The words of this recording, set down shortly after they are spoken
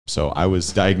So I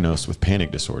was diagnosed with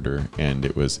panic disorder, and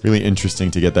it was really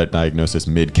interesting to get that diagnosis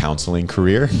mid-counseling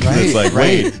career. It's like,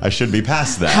 wait, I should be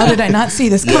past that. How did I not see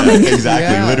this coming?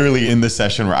 Exactly. Yeah. Literally in the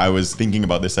session where I was thinking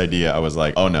about this idea, I was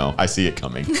like, oh no, I see it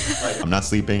coming. I'm not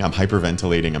sleeping, I'm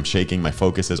hyperventilating, I'm shaking, my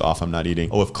focus is off, I'm not eating.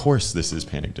 Oh, of course this is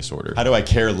panic disorder. How do I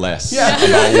care less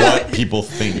about what people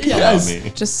think about me?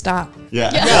 Just stop.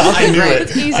 Yeah, I knew it.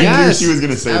 It's easy. I knew she was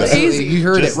going to say that. Easy. You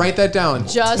heard it. Write that down.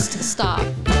 Just stop.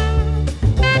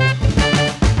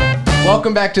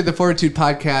 Welcome back to the Fortitude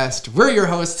podcast. We're your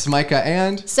hosts, Micah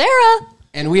and Sarah.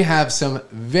 And we have some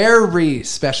very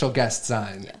special guests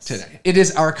on today. It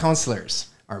is our counselors,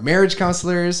 our marriage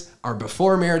counselors, our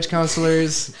before marriage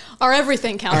counselors, our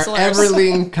everything counselors. Our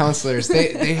everything counselors.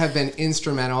 They have been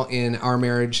instrumental in our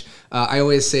marriage. I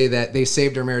always say that they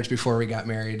saved our marriage before we got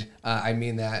married. I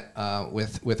mean that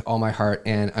with all my heart,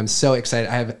 and I'm so excited.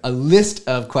 I have a list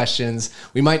of questions.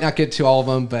 We might not get to all of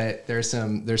them, but there's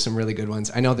some really good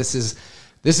ones. I know this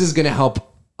is going to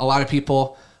help a lot of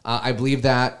people. I believe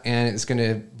that, and it's going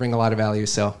to bring a lot of value,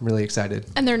 so I'm really excited.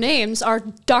 And their names are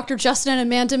Dr. Justin and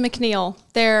Amanda McNeil.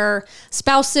 They're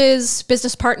spouses,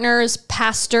 business partners,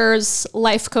 pastors,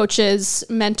 life coaches,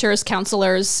 mentors,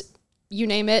 counselors, you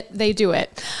name it, they do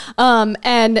it.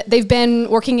 And they've been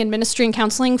working in ministry and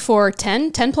counseling for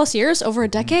 10 plus years, over a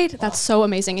decade. That's so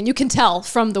amazing. And you can tell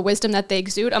from the wisdom that they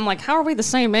exude. I'm like, how are we the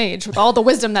same age with all the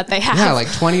wisdom that they have? Yeah, like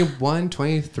 21,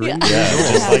 23. Yeah,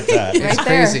 just like that. It's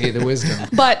crazy, the wisdom.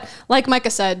 But like Micah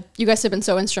said, you guys have been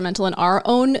so instrumental in our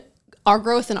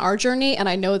growth and our journey. And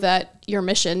I know that your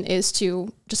mission is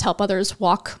to just help others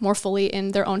walk more fully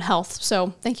in their own health.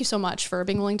 So thank you so much for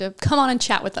being willing to come on and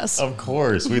chat with us. Of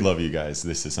course. We love you guys.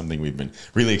 This is something we've been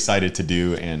really excited to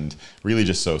do, and really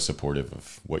just so supportive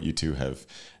of what you two have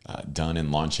done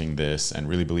in launching this, and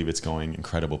really believe it's going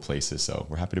incredible places. So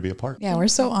we're happy to be a part. Yeah, we're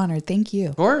so honored. Thank you.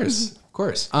 Of course. Of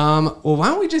course. Well, why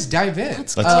don't we just dive in?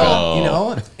 Let's go. You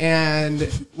know,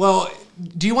 and well,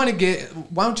 why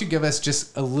don't you give us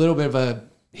just a little bit of a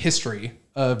history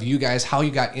of you guys, how you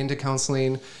got into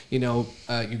counseling? You know,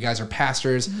 you guys are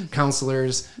pastors,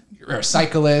 counselors, you're a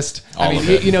cyclist.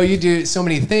 You do so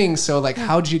many things. So like,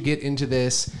 how'd you get into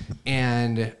this,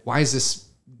 and why is this,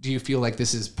 do you feel like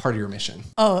this is part of your mission?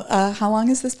 Oh, how long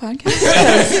is this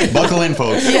podcast? Buckle in,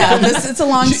 folks. Yeah, it's a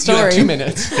long story. You have 2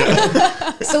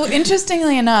 minutes. So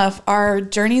interestingly enough, our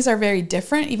journeys are very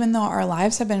different, even though our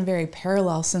lives have been very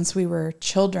parallel since we were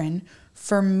children.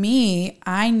 For me,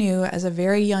 I knew as a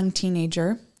very young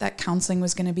teenager that counseling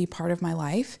was going to be part of my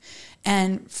life.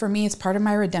 And for me, it's part of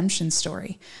my redemption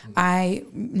story. I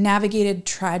navigated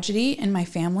tragedy in my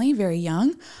family very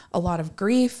young, a lot of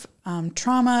grief,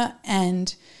 trauma,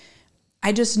 and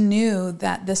I just knew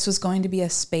that this was going to be a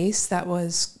space that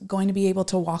was going to be able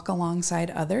to walk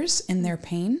alongside others in their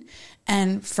pain.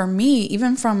 And for me,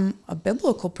 even from a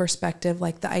biblical perspective,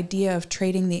 like the idea of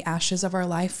trading the ashes of our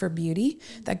life for beauty,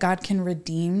 that God can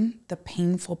redeem the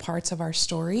painful parts of our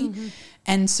story. Mm-hmm.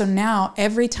 And so now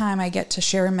every time I get to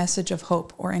share a message of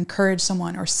hope or encourage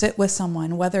someone or sit with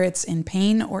someone, whether it's in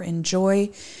pain or in joy,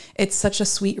 it's such a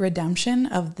sweet redemption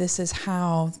of this is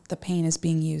how the pain is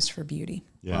being used for beauty.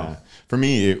 Yeah. Wow. For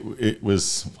me, it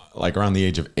was like around the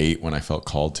age of 8 when I felt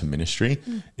called to ministry.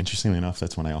 Interestingly enough,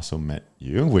 that's when I also met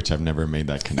you, which I've never made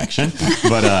that connection.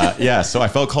 But so I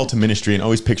felt called to ministry and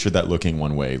always pictured that looking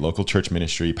one way: local church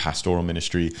ministry, pastoral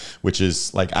ministry, which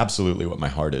is like absolutely what my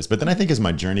heart is. But then I think as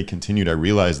my journey continued, I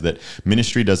realized that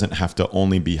ministry doesn't have to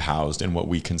only be housed in what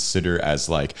we consider as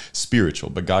like spiritual,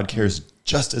 but God cares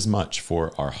just as much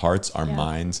for our hearts, our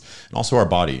minds, and also our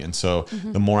body. And so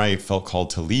the more I felt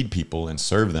called to lead people and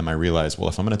serve them, I realized, well,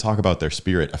 if I'm going to talk about their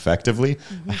spirit effectively,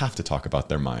 I have to talk about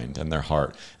their mind and their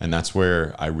heart. And that's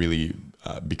where I really,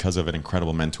 because of an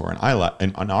incredible mentor in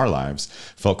our lives,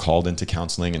 felt called into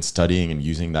counseling and studying and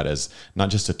using that as not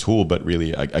just a tool, but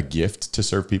really a gift to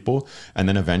serve people. And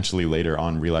then eventually later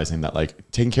on realizing that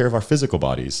like taking care of our physical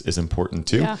bodies is important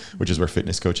too, which is where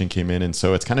fitness coaching came in. And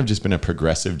so it's kind of just been a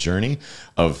progressive journey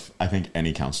of, I think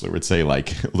any counselor would say,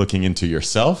 like looking into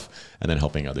yourself and then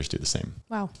helping others do the same.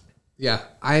 Wow. Yeah.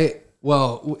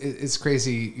 It's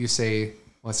crazy. You say,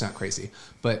 well, it's not crazy,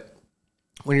 but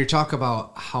when you talk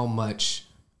about how much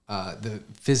the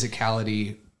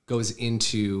physicality goes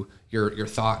into your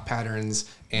thought patterns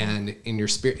and in your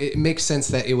spirit, it makes sense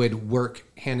that it would work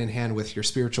hand in hand with your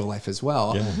spiritual life as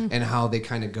well, and how they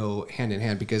kind of go hand in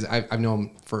hand. Because I've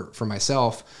known for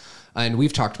myself, and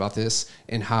we've talked about this,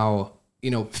 and how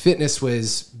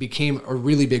fitness became a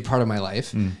really big part of my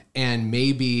life, and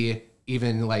maybe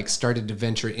even like started to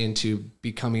venture into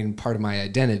becoming part of my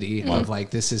identity of like,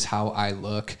 this is how I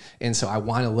look. And so I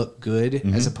want to look good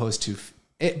as opposed to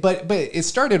But it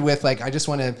started with like, I just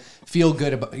want to feel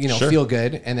good about, feel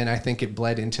good. And then I think it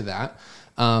bled into that.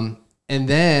 And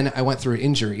then I went through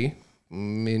injury.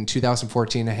 In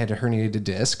 2014, I had a herniated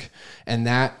disc, and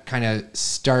that kind of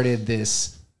started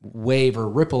this wave or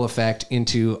ripple effect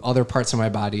into other parts of my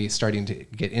body starting to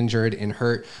get injured and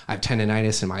hurt. I have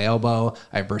tendonitis in my elbow.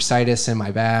 I have bursitis in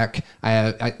my back.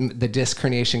 The disc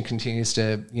herniation continues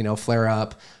to, flare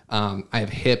up. I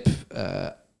have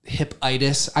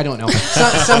hipitis. I don't know,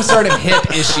 some sort of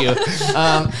hip issue.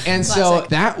 And so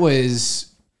that was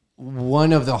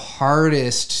one of the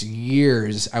hardest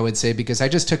years, I would say, because I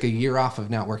just took a year off of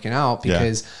not working out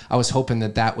because I was hoping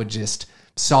that would just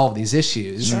solve these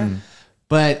issues. Sure.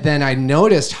 But then I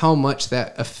noticed how much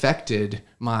that affected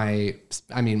my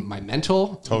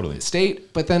mental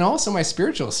state, but then also my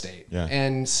spiritual state. Yeah.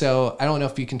 And so I don't know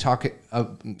if you can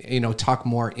talk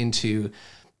more into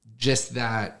just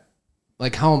that,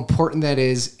 like how important that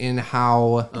is in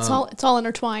how it's all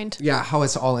intertwined. Yeah, how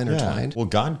it's all intertwined. Yeah. Well,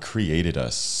 God created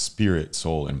us spirit,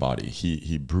 soul, and body.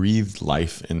 He breathed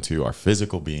life into our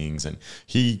physical beings, and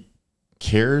he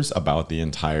cares about the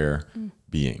entire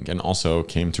being, and also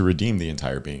came to redeem the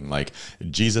entire being. Like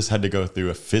Jesus had to go through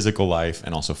a physical life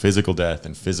and also physical death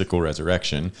and physical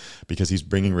resurrection because he's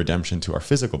bringing redemption to our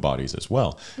physical bodies as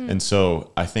well. And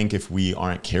so I think if we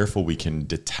aren't careful, we can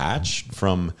detach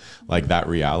from like that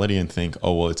reality and think,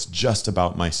 oh, well, it's just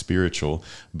about my spiritual,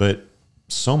 but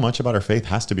so much about our faith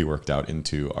has to be worked out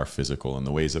into our physical and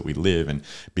the ways that we live and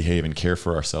behave and care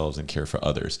for ourselves and care for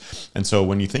others. And so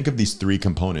when you think of these three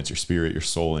components, your spirit, your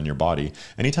soul, and your body,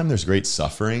 anytime there's great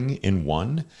suffering in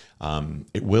one,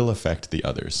 it will affect the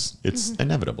others. It's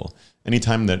inevitable.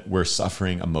 Anytime that we're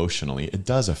suffering emotionally, it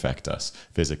does affect us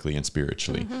physically and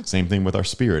spiritually. Same thing with our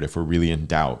spirit. If we're really in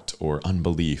doubt or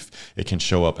unbelief, it can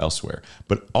show up elsewhere.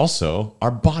 But also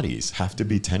our bodies have to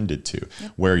be tended to,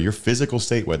 where your physical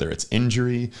state, whether it's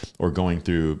injury or going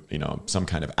through, some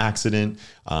kind of accident,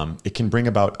 it can bring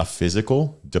about a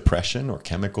physical depression or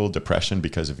chemical depression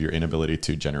because of your inability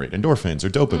to generate endorphins or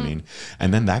dopamine.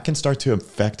 And then that can start to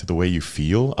affect the way you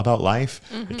feel about life.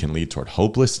 It can lead toward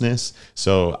hopelessness.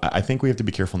 So I think we have to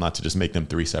be careful not to just make them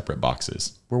three separate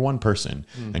boxes. We're one person,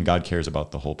 and God cares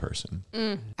about the whole person.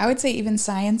 I would say even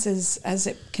science as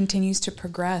it continues to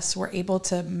progress, we're able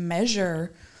to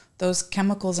measure those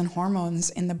chemicals and hormones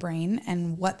in the brain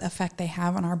and what effect they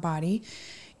have on our body.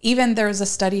 Even there was a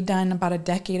study done about a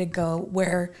decade ago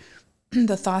where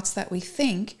the thoughts that we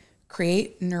think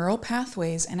create neural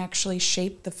pathways and actually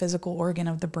shape the physical organ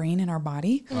of the brain in our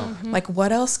body. Like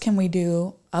what else can we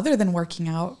do other than working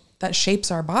out that shapes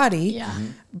our body?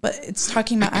 But it's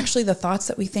talking about actually the thoughts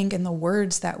that we think and the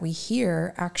words that we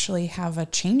hear actually have a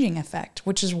changing effect,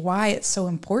 which is why it's so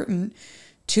important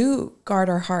to guard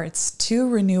our hearts, to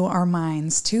renew our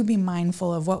minds, to be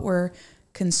mindful of what we're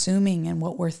consuming and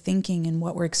what we're thinking and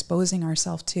what we're exposing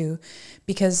ourselves to,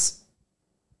 because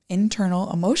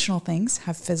internal emotional things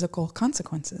have physical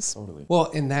consequences. Totally.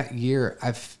 Well, in that year,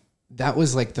 that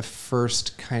was like the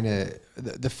first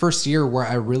year where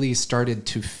I really started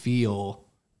to feel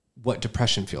what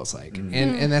depression feels like.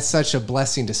 And that's such a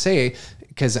blessing to say,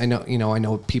 because I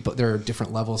know people, there are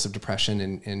different levels of depression,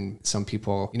 and some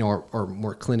people, are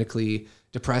more clinically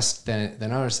depressed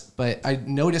than others. But I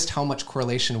noticed how much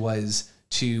correlation was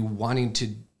to wanting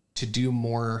to do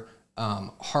more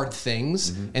hard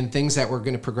things and things that were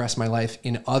going to progress my life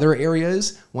in other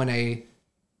areas. When I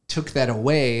took that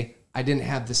away, I didn't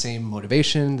have the same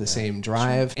motivation, the same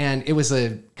drive. And it was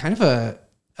a kind of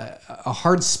a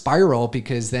hard spiral,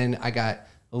 because then I got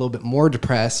a little bit more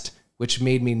depressed, which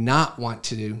made me not want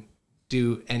to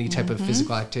do any type of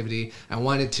physical activity. I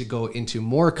wanted to go into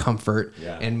more comfort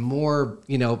and more,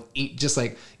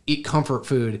 eat comfort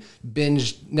food,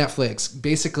 binge Netflix,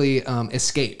 basically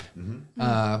escape.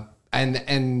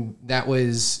 And that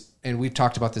was, and we've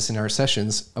talked about this in our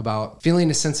sessions about feeling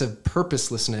a sense of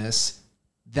purposelessness.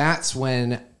 That's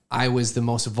when I was the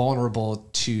most vulnerable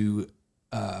to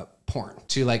porn,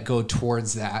 to like go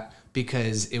towards that,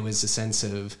 because it was a sense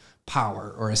of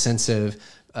power or a sense of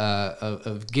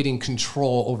getting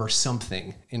control over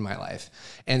something in my life.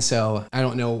 And so I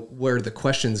don't know where the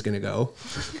question's going to go,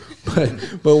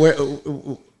 but where.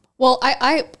 Well,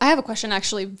 I have a question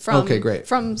actually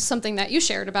from something that you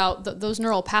shared about those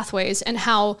neural pathways, and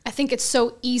how I think it's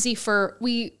so easy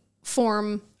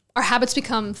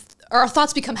our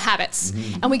thoughts become habits,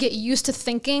 and we get used to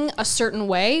thinking a certain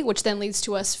way, which then leads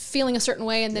to us feeling a certain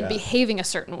way and then behaving a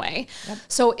certain way.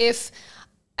 So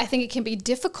I think it can be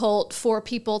difficult for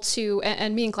people to,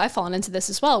 and me and Clive fallen into this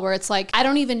as well, where it's like, I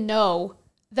don't even know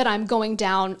that I'm going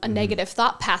down a negative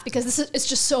thought path, because it's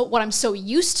just so what I'm so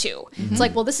used to. It's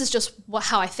like, well, this is just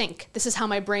how I think. This is how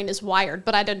my brain is wired.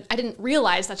 But I didn't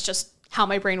realize that's just how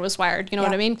my brain was wired. You know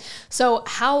what I mean? So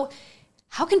how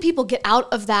can people get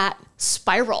out of that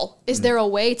spiral? Is there a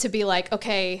way to be like,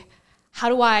 okay, how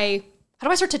do I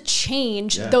start to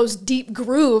change those deep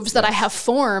grooves that I have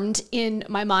formed in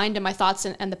my mind and my thoughts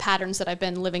and the patterns that I've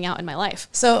been living out in my life?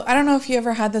 So I don't know if you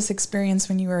ever had this experience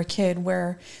when you were a kid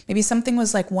where maybe something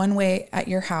was like one way at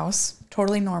your house,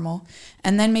 totally normal,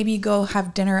 and then maybe you go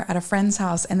have dinner at a friend's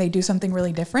house and they do something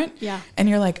really different. Yeah. And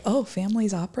you're like, oh,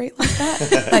 families operate like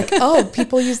that? Like, oh,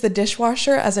 people use the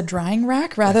dishwasher as a drying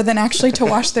rack rather than actually to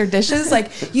wash their dishes.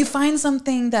 Like, you find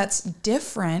something that's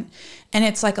different, and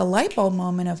it's like a light bulb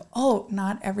moment of, oh,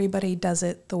 not everybody does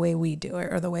it the way we do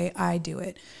it or the way I do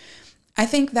it. I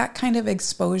think that kind of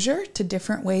exposure to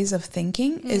different ways of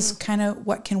thinking is kind of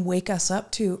what can wake us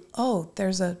up to, oh,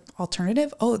 there's an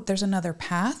alternative. Oh, there's another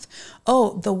path.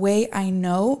 Oh, the way I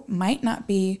know might not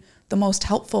be the most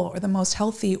helpful or the most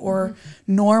healthy or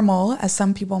normal, as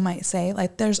some people might say.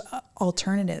 Like, there's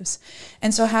alternatives.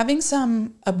 And so having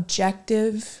some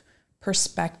objective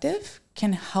perspective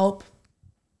can help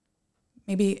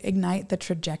maybe ignite the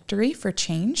trajectory for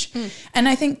change. And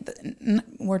I think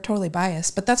we're totally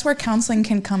biased, but that's where counseling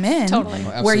can come in. Totally.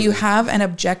 Where you have an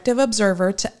objective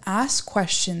observer to ask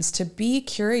questions, to be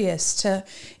curious, to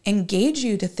engage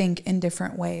you to think in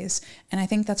different ways. And I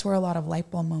think that's where a lot of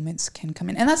light bulb moments can come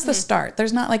in. And that's the start.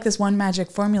 There's not like this one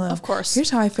magic formula. Of course. Here's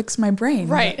how I fix my brain.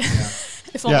 Right.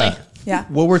 If only. Yeah.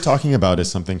 What we're talking about is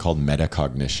something called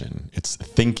metacognition. It's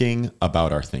thinking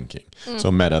about our thinking. So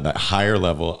meta, that higher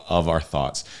level of our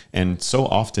thoughts. And so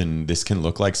often this can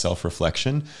look like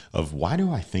self-reflection of, why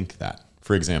do I think that?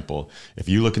 For example, if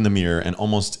you look in the mirror and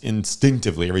almost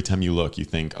instinctively every time you look, you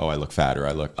think, oh, I look fat or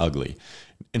I look ugly.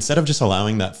 Instead of just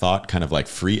allowing that thought kind of like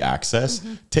free access,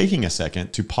 taking a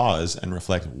second to pause and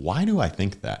reflect, why do I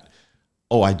think that?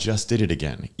 Oh, I just did it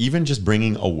again. Even just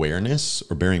bringing awareness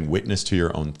or bearing witness to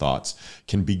your own thoughts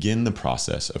can begin the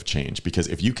process of change. Because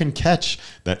if you can catch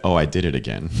that, oh, I did it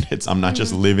again. I'm not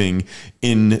just living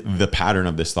in the pattern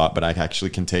of this thought, but I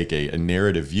actually can take a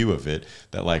narrative view of it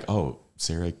that, like, oh,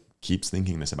 Sarah keeps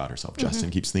thinking this about herself.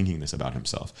 Justin keeps thinking this about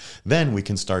himself. Then we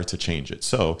can start to change it.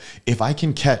 So if I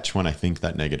can catch when I think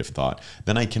that negative thought,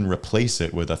 then I can replace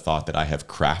it with a thought that I have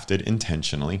crafted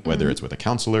intentionally, whether it's with a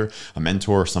counselor, a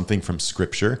mentor, or something from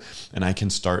scripture, and I can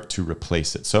start to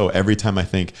replace it. So every time I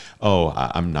think, oh,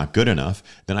 I'm not good enough,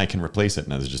 then I can replace it.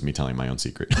 Now, this is just me telling my own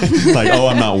secret. Like, oh,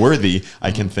 I'm not worthy. I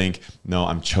can think, no,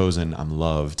 I'm chosen, I'm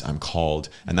loved, I'm called.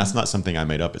 And that's not something I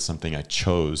made up. It's something I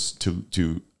chose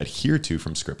to adhere to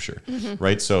from scripture,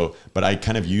 right? So, but I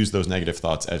kind of use those negative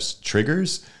thoughts as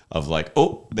triggers of like,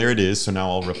 oh, there it is. So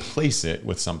now I'll replace it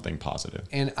with something positive.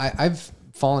 And I've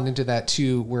fallen into that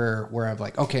too, where I'm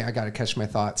like, okay, I got to catch my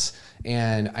thoughts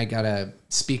and I got to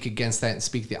speak against that and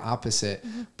speak the opposite.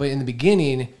 But in the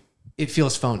beginning, it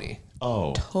feels phony.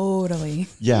 Oh, Totally.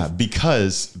 yeah,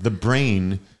 because the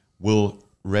brain will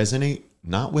resonate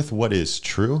not with what is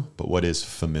true, but what is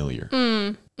familiar.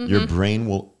 Your brain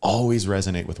will always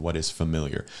resonate with what is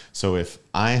familiar. So if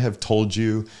I have told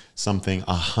you something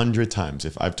 100 times,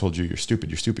 if I've told you you're stupid,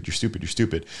 you're stupid, you're stupid, you're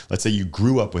stupid, let's say you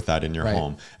grew up with that in your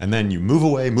home, and then you move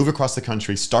away, move across the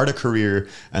country, start a career,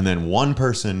 and then one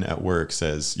person at work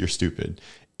says you're stupid.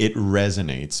 It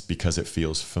resonates because it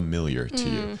feels familiar to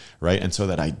you, right? And so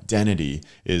that identity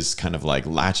is kind of like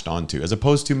latched onto, as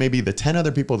opposed to maybe the 10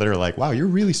 other people that are like, wow, you're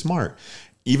really smart.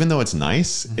 Even though it's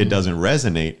nice, it doesn't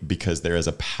resonate because there is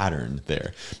a pattern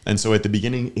there. And so at the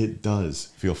beginning, it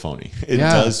does feel phony. It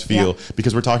does feel,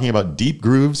 because we're talking about deep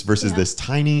grooves versus this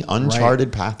tiny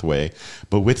uncharted pathway.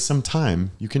 But with some time,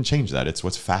 you can change that. It's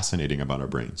what's fascinating about our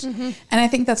brains. And I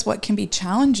think that's what can be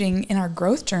challenging in our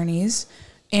growth journeys.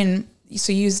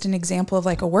 So you used an example of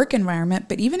like a work environment,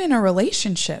 but even in a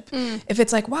relationship, if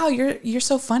it's like, wow, you're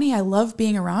so funny, I love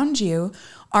being around you,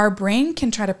 our brain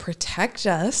can try to protect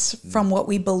us from what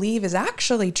we believe is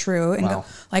actually true and go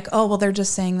like, oh, well, they're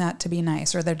just saying that to be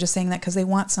nice, or they're just saying that because they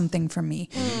want something from me.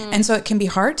 And so it can be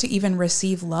hard to even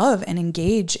receive love and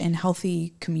engage in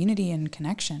healthy community and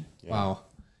connection. Wow.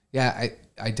 Yeah.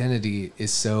 Identity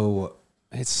is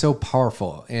it's so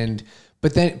powerful.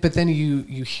 But then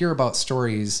you hear about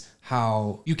stories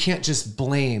how you can't just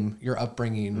blame your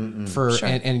upbringing for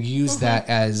and use that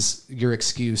as your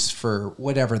excuse for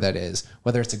whatever that is,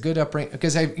 whether it's a good upbringing,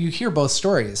 because you hear both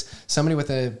stories. Somebody with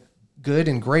a good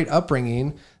and great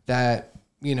upbringing that,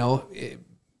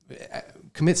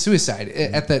 commits suicide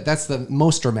that's the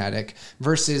most dramatic,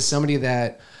 versus somebody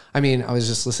that I mean, I was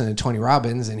just listening to Tony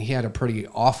Robbins, and he had a pretty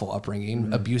awful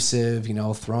upbringing, abusive,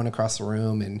 thrown across the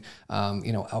room, and,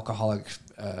 alcoholic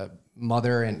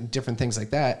mother and different things like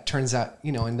that. Turns out,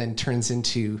 and then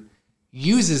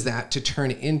uses that to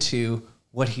turn into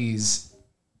what he's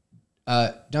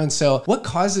done. So what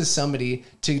causes somebody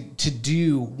to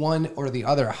do one or the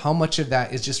other? How much of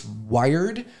that is just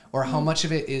wired, or how much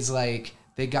of it is like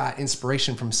they got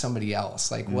inspiration from somebody else?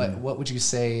 Like what would you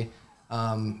say?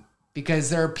 Because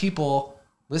there are people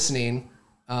listening,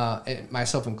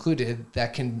 myself included,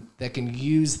 that can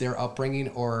use their upbringing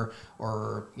or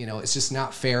it's just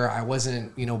not fair. I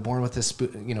wasn't born with a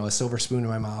spoon, a silver spoon in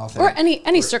my mouth, or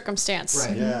any circumstance.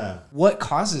 Right. Yeah. What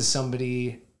causes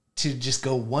somebody to just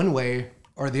go one way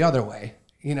or the other way?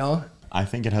 I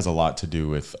think it has a lot to do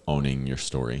with owning your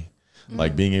story,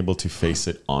 like being able to face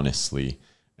it honestly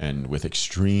and with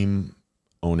extreme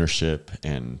ownership,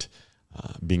 and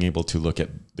being able to look at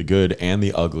the good and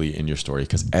the ugly in your story,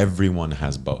 because everyone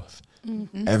has both.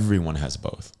 Everyone has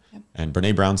both. Yep. And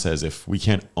Brene Brown says, if we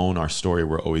can't own our story,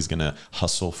 we're always going to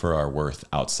hustle for our worth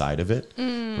outside of it,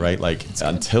 right? Like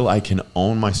until I can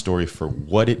own my story for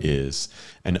what it is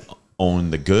and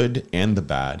own the good and the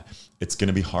bad, it's going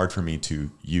to be hard for me to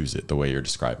use it the way you're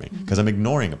describing, because I'm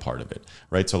ignoring a part of it,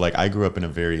 right? So like I grew up in a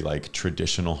very like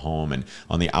traditional home, and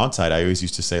on the outside, I always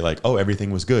used to say like, oh, everything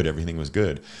was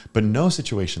good, but no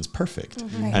situation's perfect.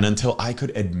 And until I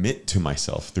could admit to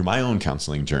myself through my own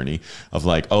counseling journey of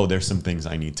like, oh, there's some things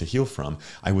I need to heal from,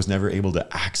 I was never able to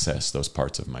access those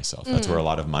parts of myself. That's where a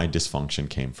lot of my dysfunction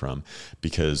came from,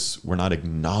 because we're not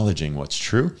acknowledging what's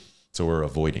true. So we're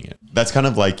avoiding it. That's kind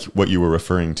of like what you were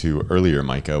referring to earlier,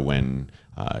 Micah, when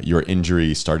your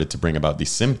injury started to bring about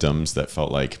these symptoms that felt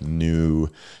like new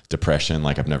depression,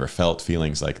 like I've never felt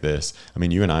feelings like this. I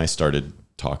mean, you and I started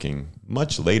talking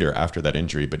much later after that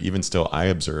injury, but even still, I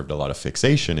observed a lot of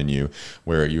fixation in you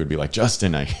where you would be like,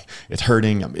 Justin, it's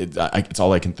hurting. It's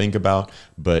all I can think about.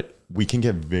 But we can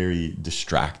get very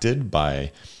distracted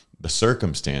by the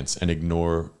circumstance and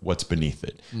ignore what's beneath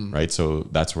it, right? So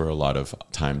that's where a lot of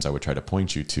times I would try to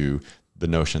point you to the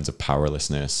notions of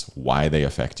powerlessness, why they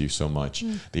affect you so much,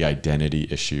 the identity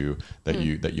issue that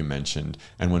you mentioned.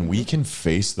 And when we can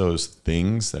face those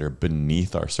things that are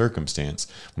beneath our circumstance,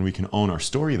 when we can own our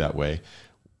story that way,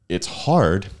 it's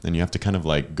hard, and you have to kind of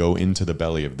like go into the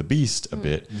belly of the beast a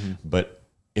bit, but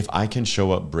if I can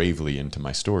show up bravely into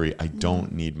my story, I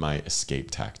don't need my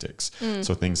escape tactics.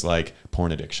 So things like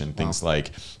porn addiction, things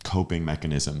like coping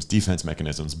mechanisms, defense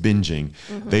mechanisms, binging,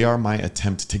 they are my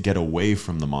attempt to get away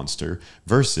from the monster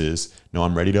versus, no,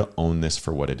 I'm ready to own this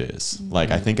for what it is.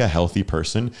 Like I think a healthy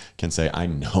person can say, I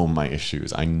know my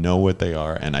issues, I know what they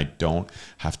are, and I don't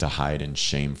have to hide in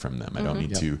shame from them. I don't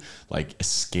need to like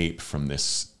escape from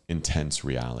this intense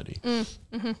reality.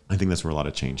 I think that's where a lot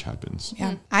of change happens.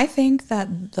 Yeah. I think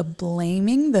that the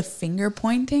blaming, the finger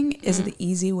pointing is the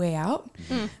easy way out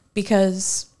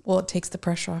because, well, it takes the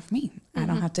pressure off me. I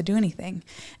don't have to do anything.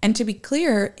 And to be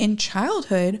clear, in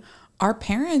childhood, our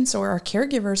parents or our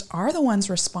caregivers are the ones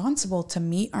responsible to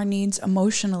meet our needs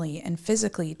emotionally and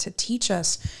physically, to teach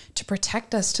us, to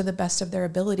protect us to the best of their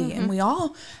ability. And we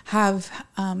all have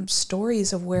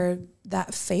stories of where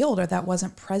that failed or that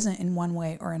wasn't present in one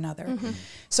way or another.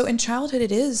 So in childhood,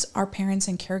 it is our parents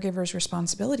and caregivers'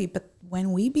 responsibility. But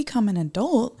when we become an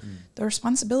adult, the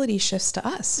responsibility shifts to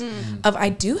us of I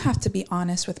do have to be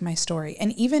honest with my story.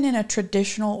 And even in a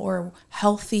traditional or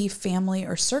healthy family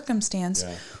or circumstance,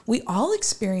 we all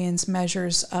experience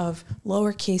measures of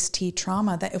lowercase t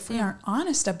trauma that if we aren't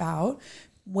honest about,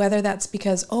 whether that's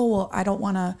because, oh, well, I don't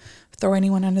want to throw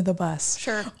anyone under the bus.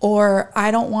 Sure. Or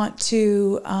I don't want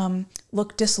to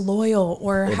look disloyal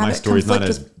or have my it story's not conflict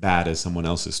as with, bad as someone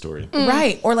else's story.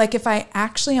 right. Or like if I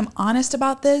actually am honest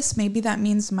about this, maybe that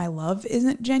means my love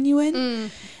isn't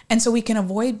genuine. And so we can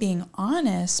avoid being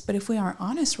honest, but if we aren't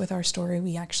honest with our story,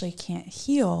 we actually can't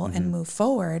heal and move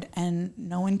forward, and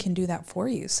no one can do that for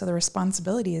you. So the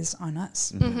responsibility is on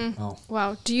us.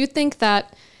 Wow. Do you think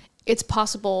that it's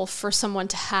possible for someone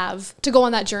to go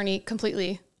on that journey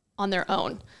completely on their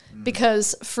own?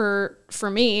 Because for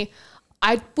me,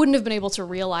 I wouldn't have been able to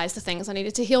realize the things I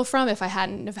needed to heal from if I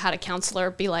hadn't have had a counselor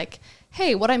be like,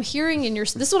 hey, this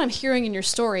is what I'm hearing in your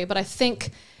story, but I think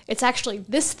it's actually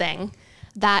this thing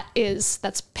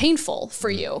that's painful for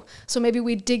you. So maybe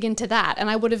we dig into that. And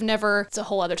I would have never, it's a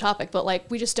whole other topic, but like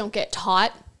we just don't get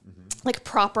taught like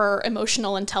proper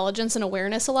emotional intelligence and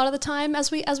awareness a lot of the time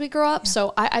as we grow up.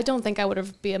 So I don't think I would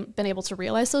have been able to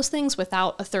realize those things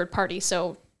without a third party.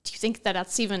 So do you think that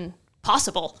that's even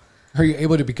possible? Are you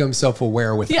able to become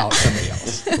self-aware without somebody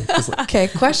else? Okay,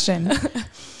 question,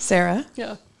 Sarah.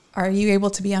 Yeah. Are you able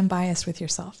to be unbiased with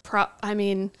yourself? I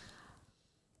mean,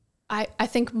 I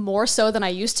think more so than I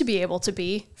used to be able to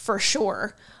be, for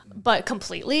sure. But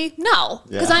completely, no.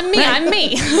 Because I'm me. Right. I'm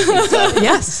me.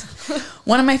 Yes.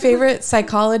 One of my favorite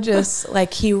psychologists,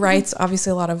 like he writes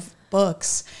obviously a lot of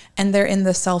books, and they're in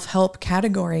the self-help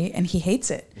category, and he hates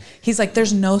it. He's like,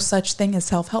 there's no such thing as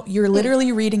self-help. You're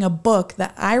literally reading a book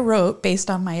that I wrote based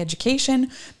on my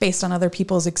education, based on other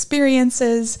people's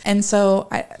experiences. And so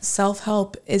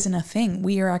self-help isn't a thing.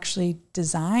 We are actually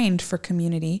designed for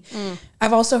community.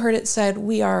 I've also heard it said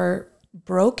we are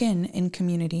broken in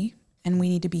community, and we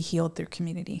need to be healed through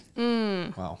community.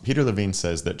 Wow. Peter Levine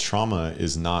says that trauma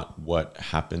is not what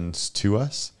happens to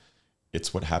us.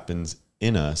 It's what happens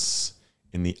in us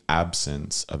in the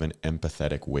absence of an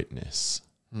empathetic witness.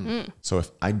 So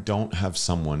if I don't have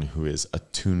someone who is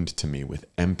attuned to me with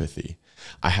empathy,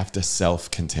 I have to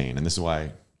self-contain. And this is why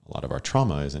a lot of our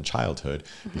trauma is in childhood,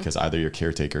 because either your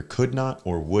caretaker could not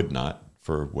or would not,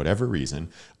 for whatever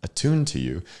reason, attune to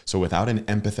you. So without an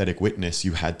empathetic witness,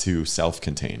 you had to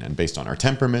self-contain. And based on our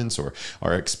temperaments or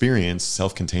our experience,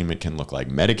 self-containment can look like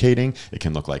medicating. It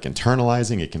can look like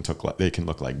internalizing. It can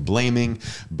look like blaming.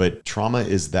 But trauma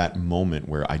is that moment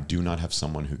where I do not have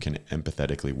someone who can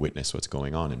empathetically witness what's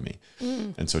going on in me.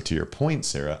 And so to your point,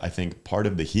 Sarah, I think part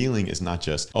of the healing is not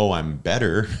just, oh, I'm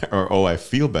better or, oh, I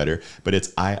feel better, but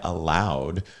it's I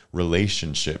allowed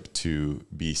relationship to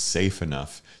be safe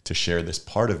enough to share this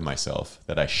part of myself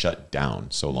that I shut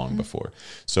down so long before.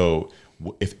 So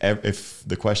if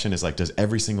the question is like, does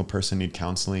every single person need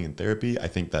counseling and therapy? I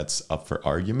think that's up for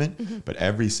argument, but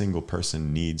every single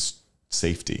person needs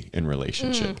safety in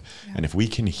relationship. And if we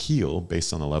can heal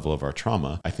based on the level of our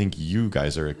trauma, I think you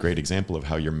guys are a great example of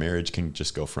how your marriage can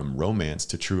just go from romance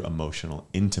to true emotional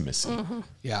intimacy.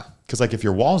 Yeah. Because like if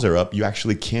your walls are up, you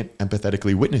actually can't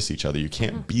empathetically witness each other. You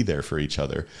can't be there for each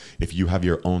other if you have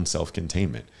your own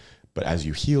self-containment. But as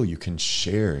you heal, you can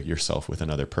share yourself with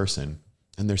another person.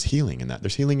 And there's healing in that.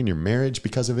 There's healing in your marriage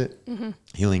because of it.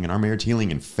 Healing in our marriage,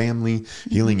 healing in family,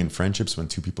 healing in friendships when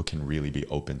two people can really be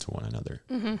open to one another.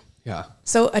 Yeah.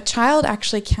 So a child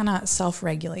actually cannot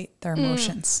self-regulate their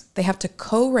emotions. They have to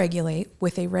co-regulate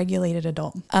with a regulated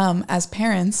adult. As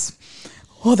parents,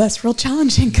 well, that's real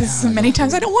challenging because many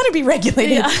times I don't want to be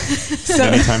regulated. So,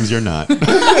 many times you're not.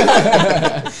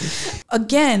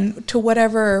 Again, to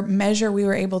whatever measure we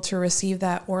were able to receive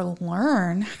that or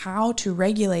learn how to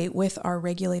regulate with our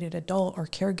regulated adult or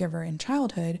caregiver in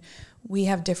childhood, we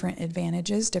have different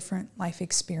advantages, different life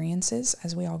experiences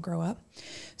as we all grow up.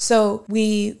 So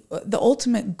the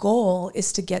ultimate goal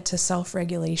is to get to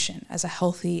self-regulation as a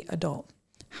healthy adult.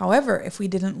 However, if we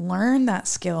didn't learn that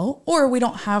skill or we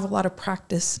don't have a lot of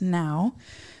practice now,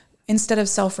 instead of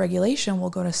self-regulation, we'll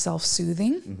go to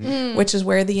self-soothing, which is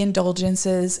where the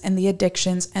indulgences and the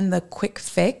addictions and the quick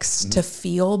fix to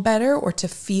feel better or to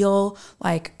feel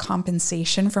like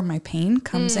compensation for my pain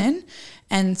comes in.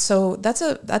 And so that's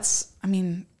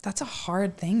a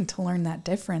hard thing to learn that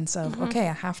difference of, okay,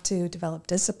 I have to develop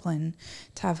discipline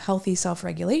to have healthy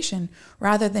self-regulation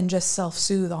rather than just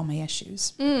self-soothe all my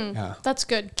issues. Yeah. That's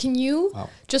good. Can you,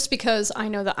 just because I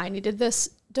know that I needed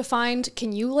this defined,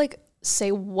 can you like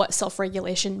say what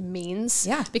self-regulation means?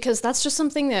 Yeah. Because that's just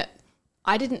something that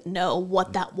I didn't know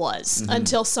what that was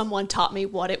until someone taught me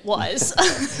what it was.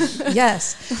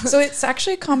 Yes. So it's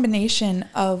actually a combination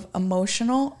of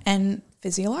emotional and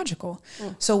physiological.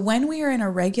 So when we are in a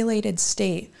regulated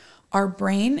state, our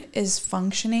brain is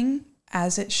functioning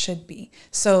as it should be.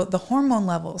 So the hormone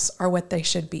levels are what they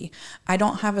should be. I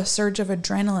don't have a surge of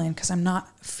adrenaline because I'm not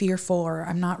fearful or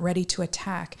I'm not ready to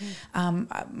attack.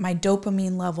 My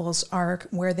dopamine levels are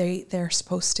where they're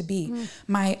supposed to be.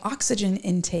 My oxygen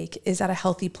intake is at a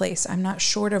healthy place. I'm not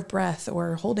short of breath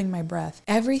or holding my breath.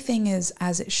 Everything is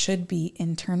as it should be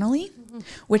internally,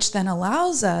 which then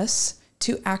allows us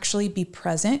to actually be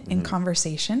present in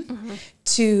conversation,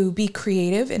 to be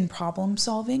creative in problem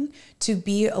solving, to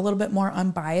be a little bit more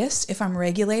unbiased. If I'm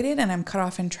regulated and I'm cut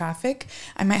off in traffic,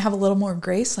 I might have a little more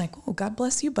grace, like, oh, God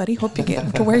bless you, buddy. Hope you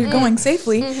get to where you're going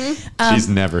safely. She's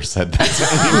never said that to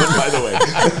anyone, by the way.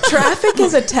 Traffic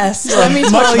is a test, let me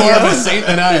tell Much more of a you. saint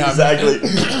than I am.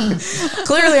 Exactly.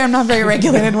 Clearly, I'm not very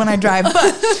regulated when I drive.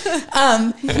 But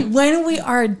when we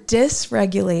are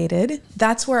dysregulated,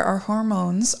 that's where our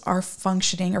hormones are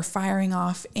functioning or firing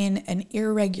off in an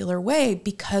irregular way, Why?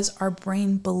 Because our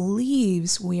brain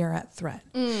believes we are at threat.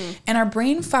 And our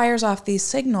brain fires off these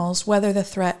signals, whether the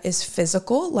threat is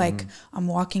physical, like I'm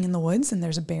walking in the woods and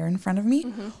there's a bear in front of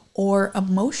me, or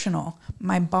emotional.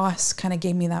 My boss kind of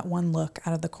gave me that one look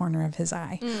out of the corner of his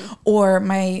eye, or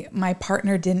my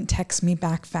partner didn't text me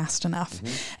back fast enough.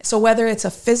 So whether it's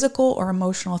a physical or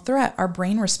emotional threat, our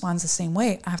brain responds the same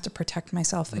way. I have to protect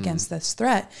myself against this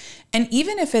threat. And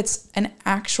even if it's an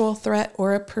actual threat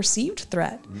or a perceived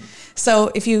threat.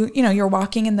 So if you're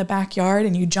walking in the backyard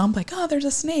and you jump like, oh, there's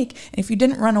a snake. And if you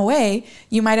didn't run away,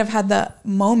 you might have had the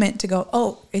moment to go,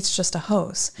 oh, it's just a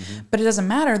hose. But it doesn't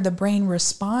matter. The brain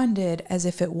responded as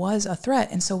if it was a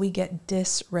threat. And so we get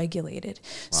dysregulated.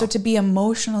 Wow. So to be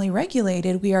emotionally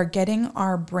regulated, we are getting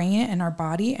our brain and our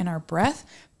body and our breath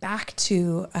back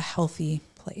to a healthy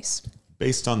place.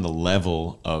 Based on the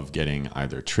level of getting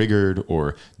either triggered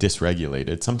or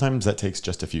dysregulated, sometimes that takes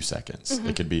just a few seconds.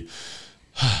 It could be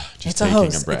just taking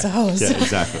a breath. It's a hose. Yeah,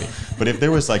 exactly. But if there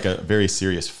was like a very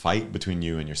serious fight between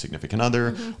you and your significant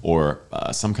other, or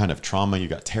some kind of trauma, you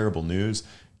got terrible news,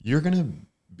 you're going to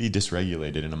be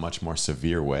dysregulated in a much more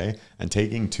severe way. And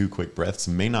taking 2 quick breaths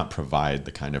may not provide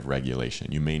the kind of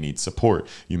regulation. You may need support.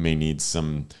 You may need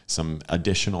some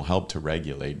additional help to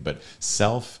regulate. But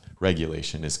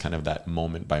self-regulation is kind of that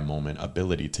moment by moment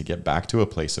ability to get back to a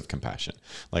place of compassion.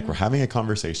 Like we're having a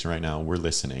conversation right now, we're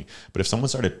listening. But if someone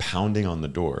started pounding on the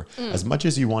door, as much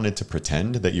as you wanted to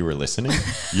pretend that you were listening,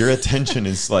 your attention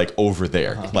is like over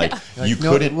there. Like you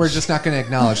couldn't. We're just not going to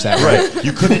acknowledge that. Right.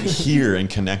 You couldn't hear and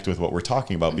connect with what we're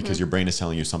talking about because your brain is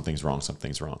telling you something's wrong.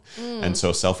 And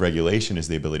so self-regulation is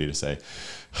the ability to say,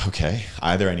 okay,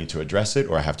 either I need to address it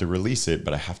or I have to release it,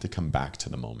 but I have to come back to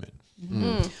the moment.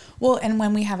 Well, and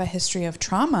when we have a history of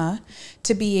trauma,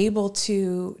 to be able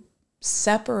to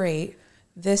separate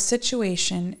this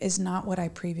situation is not what I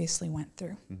previously went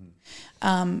through.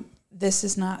 This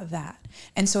is not that.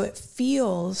 And so it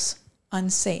feels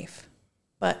unsafe,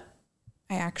 but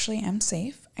I actually am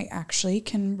safe. I actually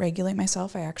can regulate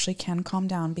myself. I actually can calm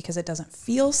down because it doesn't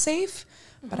feel safe,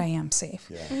 but I am safe.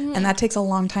 And that takes a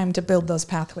long time to build those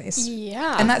pathways.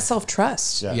 And that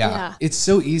self-trust. Yeah. It's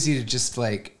so easy to just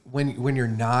like, when you're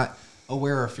not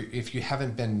aware, if you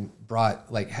haven't been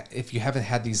brought, like if you haven't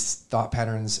had these thought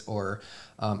patterns or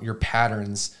your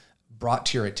patterns brought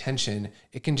to your attention,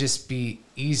 it can just be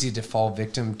easy to fall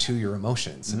victim to your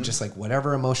emotions. And just like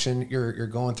whatever emotion you're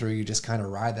going through, you just kind of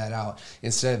ride that out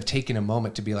instead of taking a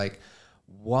moment to be like,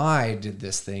 why did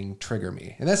this thing trigger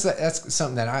me? And that's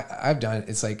something that I've done.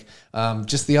 It's like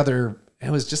it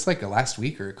was just like last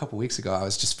week or a couple weeks ago, I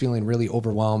was just feeling really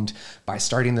overwhelmed by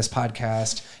starting this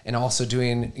podcast and also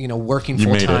doing, working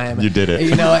full time. You did it.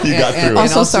 You got through it.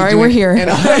 Also, sorry, we're here.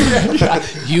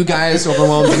 You guys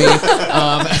overwhelmed me.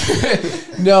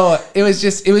 No, it was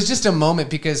just a moment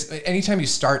because anytime you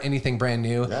start anything brand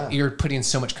new, you're putting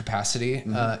so much capacity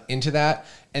into that.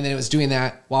 And then it was doing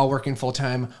that while working full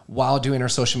time, while doing our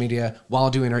social media,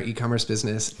 while doing our e-commerce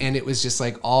business. And it was just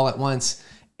like all at once.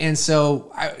 And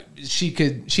so she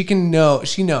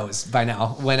knows by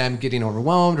now when I'm getting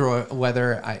overwhelmed or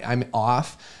whether I'm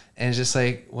off, and it's just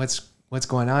like, what's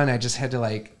going on? I just had to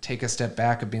like take a step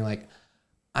back of being like,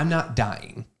 I'm not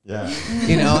dying. Yeah.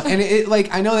 And it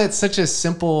like, I know that's such a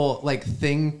simple like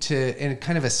thing and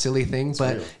kind of a silly thing,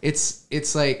 but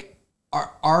it's like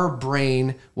our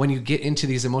brain, when you get into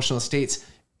these emotional states,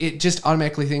 it just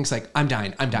automatically thinks like, I'm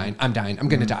dying, I'm going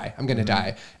to die, I'm going to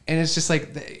die. And it's just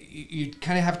like, you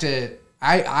kind of have to,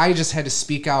 I just had to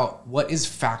speak out what is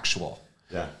factual.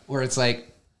 Yeah. Where it's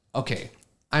like, okay,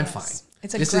 I'm fine.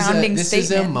 It's a grounding statement. This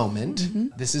is a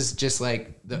moment. This is just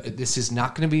like, this is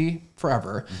not going to be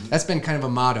forever. That's been kind of a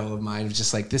motto of mine. It's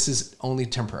just like, this is only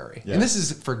temporary. Yeah. And this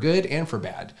is for good and for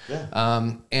bad.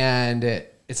 Yeah. And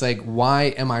it's like,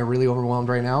 why am I really overwhelmed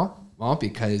right now? Well,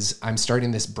 because I'm starting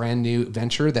this brand new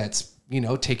venture that's,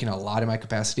 taking a lot of my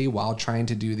capacity while trying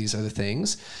to do these other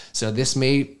things. So this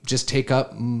may just take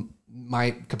up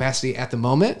my capacity at the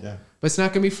moment, but it's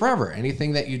not going to be forever.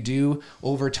 Anything that you do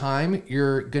over time,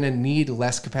 you're going to need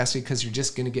less capacity because you're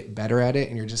just going to get better at it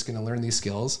and you're just going to learn these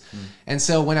skills. And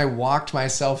so when I walked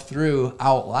myself through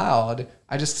out loud,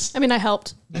 I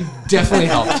helped. Definitely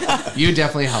helped. You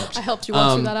definitely helped. I helped you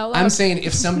walk through that out loud. I'm saying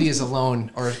if somebody is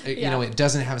alone or, it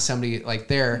doesn't have somebody like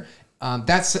there,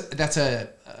 that's a,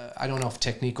 I don't know if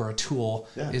technique or a tool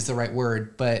is the right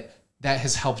word, but that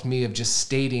has helped me of just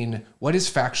stating what is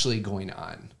factually going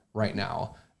on right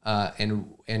now.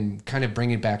 And kind of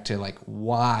bring it back to like,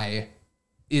 why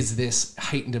is this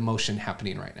heightened emotion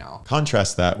happening right now?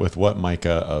 Contrast that with what Micah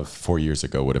of 4 years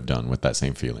ago would have done with that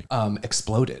same feeling.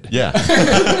 Exploded. Yeah.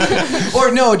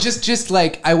 Or no, just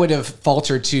like I would have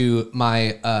faltered to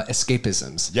my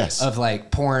escapisms. Yes. Of like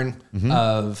porn,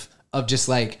 of just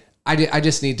like, I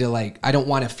just need to like, I don't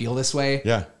want to feel this way.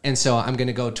 Yeah. And so I'm going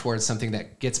to go towards something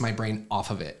that gets my brain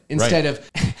off of it instead of,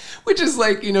 which is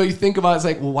like, you know, you think about, it's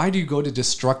like, well, why do you go to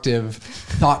destructive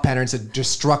thought patterns and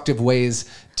destructive ways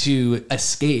to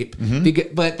escape?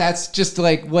 But that's just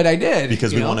like what I did.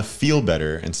 Because we want to feel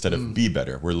better instead of be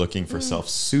better. We're looking for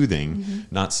self-soothing,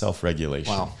 not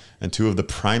self-regulation. Wow. And two of the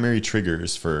primary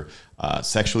triggers for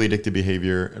sexually addictive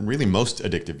behavior, and really most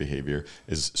addictive behavior,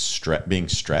 is being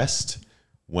stressed.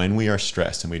 When we are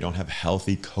stressed and we don't have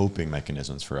healthy coping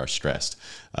mechanisms for our stress,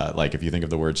 like if you think of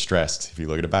the word stressed, if you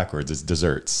look at it backwards, it's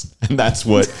desserts. And that's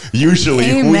what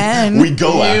usually we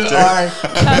go after.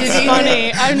 That's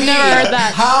funny. I've never heard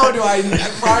that.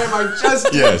 Why am I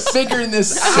just figuring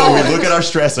this out? So we look at our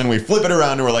stress and we flip it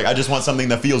around and we're like, I just want something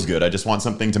that feels good. I just want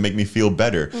something to make me feel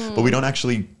better. But we don't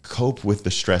actually cope with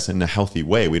the stress in a healthy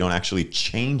way. We don't actually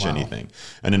change anything.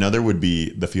 And another would be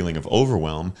the feeling of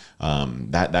overwhelm.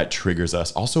 That triggers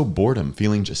us. Also boredom,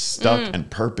 feeling just stuck and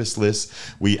purposeless.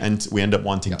 We end up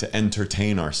wanting to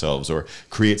entertain ourselves or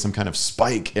create some kind of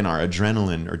spike in our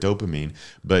adrenaline or dopamine.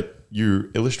 But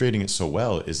you're illustrating it so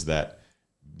well is that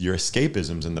your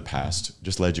escapisms in the past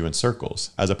just led you in circles,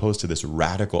 as opposed to this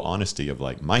radical honesty of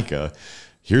like, Micah,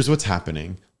 here's what's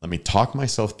happening. Let me talk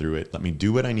myself through it. Let me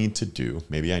do what I need to do.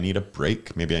 Maybe I need a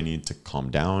break. Maybe I need to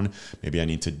calm down. Maybe I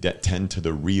need to tend to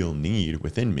the real need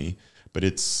within me. But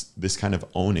it's this kind of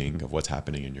owning of what's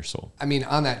happening in your soul. I mean,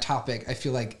 on that topic, I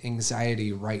feel like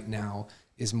anxiety right now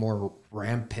is more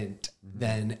rampant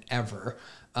than ever.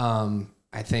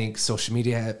 I think social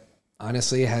media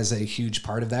honestly has a huge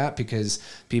part of that, because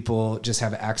people just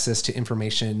have access to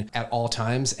information at all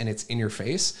times and it's in your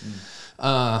face,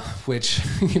 which,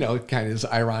 you know, kind of is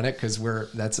ironic because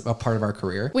that's a part of our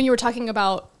career. When you were talking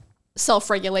about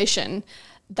self-regulation,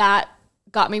 that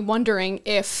got me wondering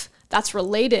if that's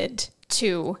related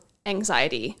to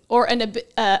anxiety, or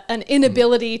an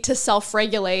inability to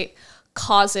self-regulate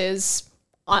causes,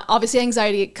 obviously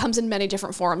anxiety comes in many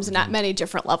different forms and at many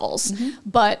different levels,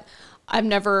 but I've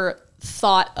never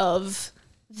thought of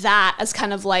that as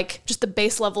kind of like just the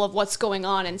base level of what's going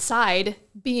on inside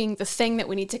being the thing that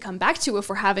we need to come back to if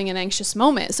we're having an anxious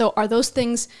moment. So are those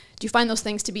things, do you find those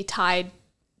things to be tied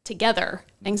together,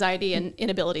 anxiety and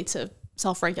inability to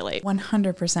self-regulate?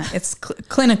 100%. It's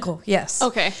clinical, yes.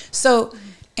 Okay. So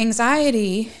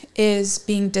anxiety is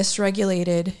being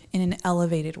dysregulated in an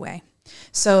elevated way.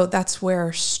 So that's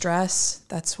where stress,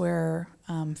 that's where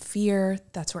fear,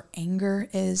 that's where anger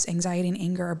is. Anxiety and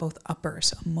anger are both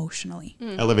uppers emotionally.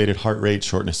 Elevated heart rate,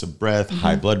 shortness of breath,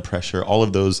 high blood pressure, all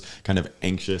of those kind of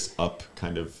anxious up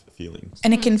kind of feelings.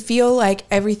 And it can feel like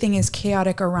everything is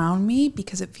chaotic around me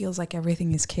because it feels like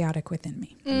everything is chaotic within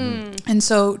me. And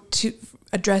so to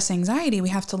address anxiety, we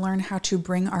have to learn how to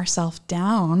bring ourselves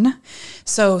down.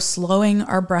 So slowing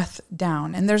our breath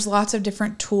down. And there's lots of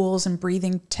different tools and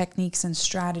breathing techniques and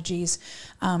strategies,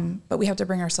 but we have to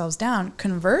bring ourselves down.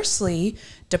 Conversely,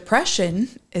 depression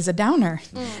is a downer,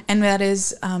 and that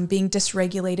is being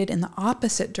dysregulated in the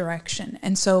opposite direction.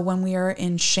 And so when we are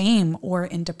in shame or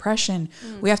in depression,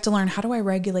 we have to learn, how do I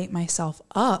regulate myself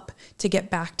up to get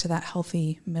back to that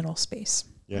healthy middle space?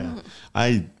 Yeah,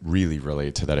 I really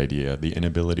relate to that idea, the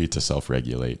inability to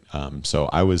self-regulate. So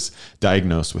I was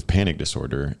diagnosed with panic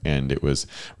disorder, and it was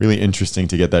really interesting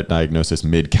to get that diagnosis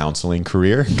mid-counseling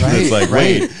career. Right, it's like,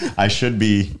 wait, I should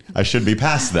be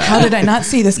past that. How did I not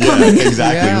see this coming? Yeah,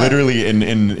 exactly. Yeah. Literally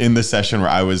in the session where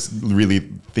I was really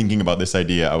thinking about this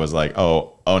idea, I was like, oh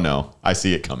no, I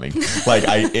see it coming. Like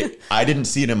I didn't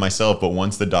see it in myself, but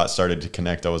once the dots started to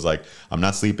connect, I was like, I'm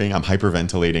not sleeping, I'm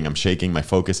hyperventilating, I'm shaking, my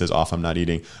focus is off, I'm not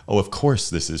eating. Oh, of course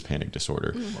this is panic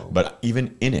disorder. But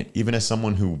even in it, even as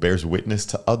someone who bears witness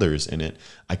to others in it,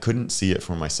 I couldn't see it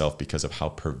for myself because of how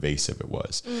pervasive it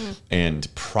was.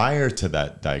 And prior to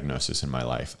that diagnosis in my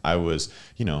life, I was,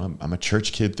 I'm a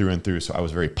church kid through and through. So I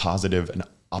was very positive and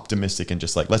optimistic and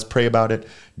just like, let's pray about it.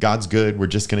 God's good. We're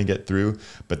just going to get through.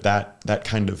 But that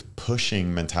kind of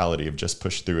pushing mentality of just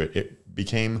push through it, it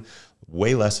became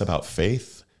way less about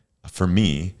faith for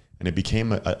me. And it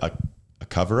became a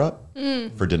cover up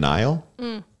for denial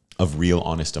of real,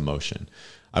 honest emotion.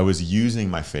 I was using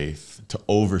my faith to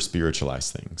over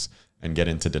spiritualize things and get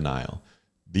into denial.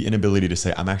 The inability to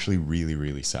say, I'm actually really,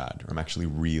 really sad, or I'm actually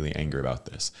really angry about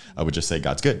this. I would just say,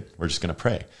 God's good. We're just going to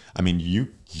pray. I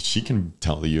mean, she can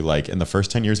tell you, like, in the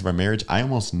first 10 years of our marriage, I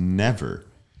almost never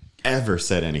ever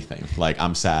said anything like,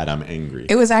 I'm sad, I'm angry.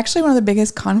 It was actually one of the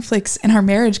biggest conflicts in our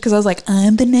marriage because I was like,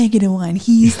 I'm the negative one.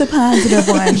 He's the positive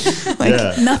one.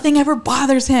 Like nothing ever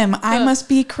bothers him. I must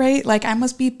be I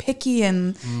must be picky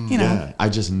and, you know. Yeah, I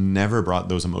just never brought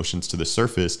those emotions to the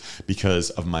surface because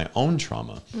of my own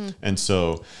trauma. And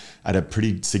so at a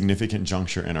pretty significant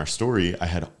juncture in our story, I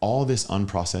had all this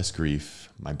unprocessed grief.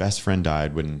 My best friend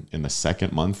died in the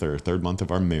second month or third month of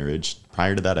our marriage.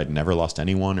 Prior to that, I'd never lost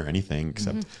anyone or anything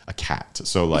except a cat.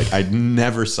 So like I'd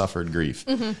never suffered grief.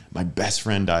 My best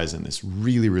friend dies in this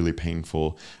really, really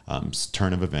painful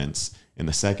turn of events in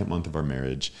the second month of our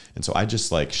marriage. And so I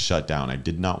just like shut down. I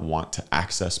did not want to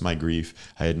access my grief.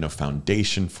 I had no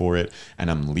foundation for it.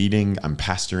 And I'm leading, I'm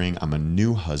pastoring, I'm a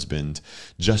new husband,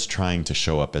 just trying to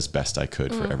show up as best I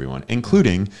could for everyone,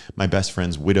 including my best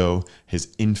friend's widow,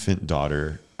 his infant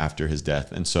daughter after his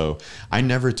death. And so I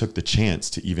never took the chance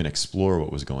to even explore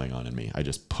what was going on in me. I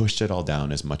just pushed it all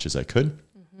down as much as I could.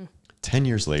 10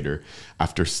 years later,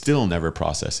 after still never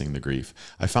processing the grief,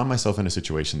 I found myself in a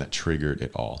situation that triggered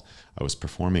it all. I was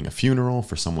performing a funeral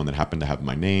for someone that happened to have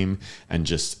my name, and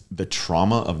just the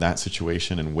trauma of that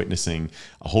situation and witnessing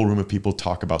a whole room of people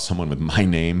talk about someone with my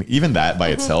name, even that by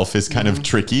itself is kind of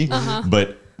tricky.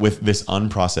 But with this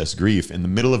unprocessed grief, in the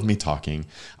middle of me talking,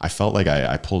 I felt like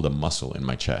I pulled a muscle in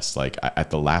my chest. Like at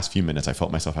the last few minutes, I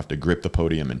felt myself have to grip the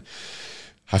podium, and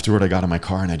afterward, I got in my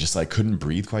car and I just like couldn't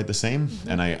breathe quite the same.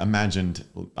 And I imagined,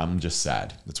 I'm just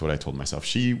sad. That's what I told myself.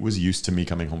 She was used to me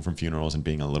coming home from funerals and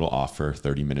being a little off for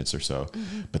 30 minutes or so.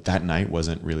 But that night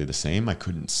wasn't really the same. I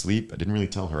couldn't sleep. I didn't really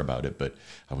tell her about it, but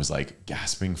I was like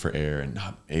gasping for air and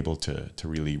not able to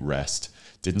really rest.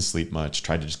 Didn't sleep much,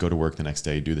 tried to just go to work the next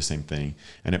day, do the same thing.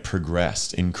 And it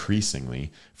progressed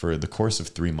increasingly for the course of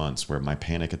 3 months, where my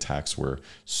panic attacks were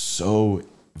so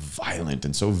violent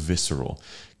and so visceral.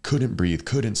 Couldn't breathe,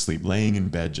 couldn't sleep, laying in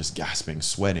bed, just gasping,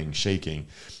 sweating, shaking.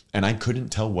 And I couldn't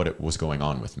tell what it was going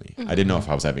on with me. I didn't know if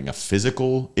I was having a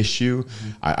physical issue.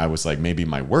 I was like, maybe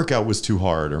my workout was too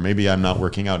hard, or maybe I'm not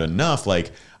working out enough.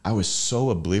 Like I was so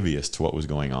oblivious to what was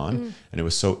going on, and it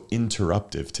was so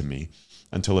interruptive to me,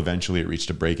 until eventually it reached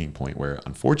a breaking point where,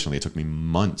 unfortunately, it took me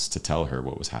months to tell her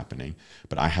what was happening.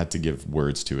 But I had to give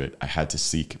words to it. I had to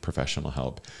seek professional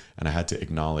help. And I had to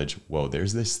acknowledge, whoa,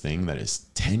 there's this thing that is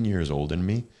 10 years old in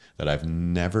me that I've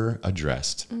never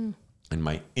addressed. And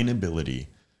my inability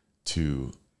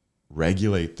to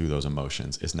regulate through those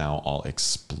emotions is now all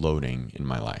exploding in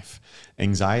my life.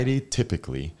 Anxiety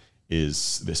typically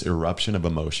is this eruption of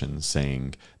emotions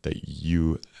saying that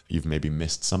you've maybe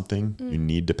missed something. You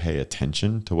need to pay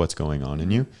attention to what's going on in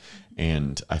you.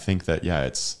 And I think that,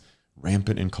 it's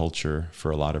rampant in culture for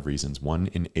a lot of reasons. 1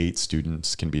 in 8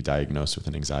 students can be diagnosed with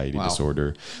an anxiety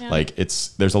disorder. Like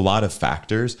there's a lot of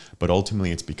factors, but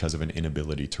ultimately it's because of an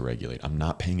inability to regulate. I'm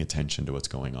not paying attention to what's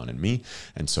going on in me.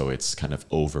 And so it's kind of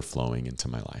overflowing into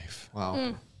my life.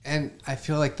 Wow. And I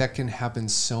feel like that can happen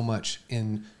so much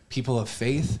in people of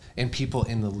faith and people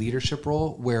in the leadership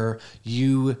role, where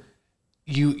you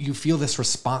feel this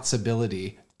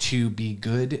responsibility to be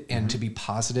good and to be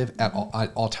positive at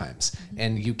all times.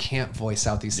 And you can't voice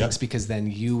out these things because then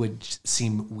you would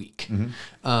seem weak.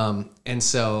 And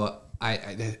so I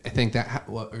think that,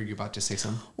 what are you about to say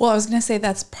something? Well, I was going to say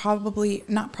that's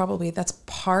that's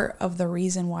part of the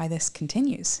reason why this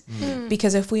continues.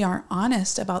 Because if we aren't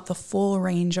honest about the full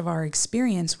range of our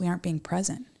experience, we aren't being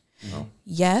present.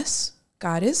 Yes,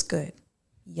 God is good.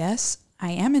 Yes,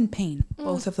 I am in pain.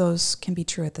 Both of those can be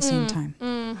true at the same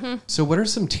time. So what are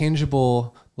some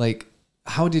tangible, like,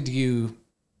 how did you,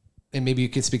 and maybe you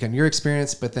could speak on your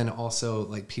experience, but then also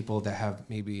like people that have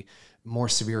maybe more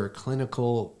severe or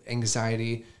clinical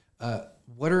anxiety,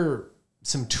 what are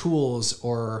some tools,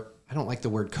 or I don't like the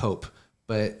word cope,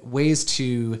 but ways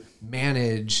to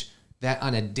manage that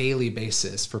on a daily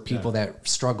basis for people that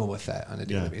struggle with that on a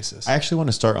daily basis? I actually want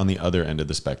to start on the other end of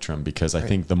the spectrum, because I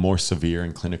think the more severe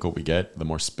and clinical we get, the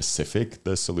more specific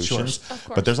the solutions.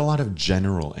 But there's a lot of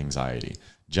general anxiety.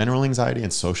 General anxiety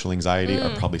and social anxiety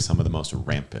are probably some of the most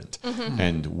rampant.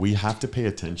 And we have to pay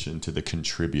attention to the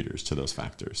contributors to those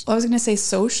factors. Well, I was going to say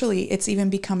socially, it's even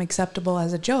become acceptable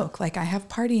as a joke. Like I have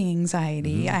party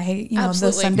anxiety.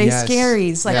 The Sunday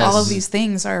scaries, like all of these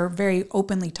things are very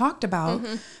openly talked about,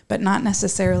 but not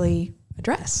necessarily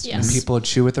addressed. And people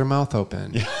chew with their mouth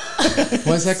open.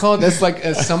 What's that called? That's like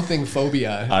a something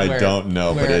phobia. I don't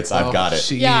know, but I've got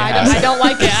it. I don't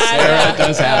like it. Sarah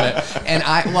does have it.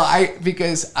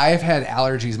 because I've had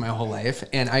allergies my whole life,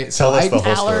 and Tell us the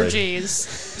whole story. Allergies.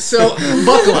 So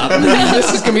buckle up.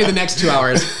 This is gonna be the next 2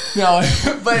 hours. No,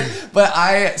 but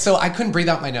I couldn't breathe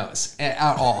out my nose at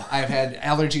all. I've had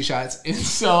allergy shots, and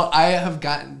so I've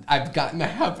gotten a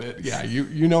habit. Yeah,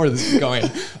 you know where this is going,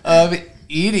 of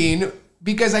eating.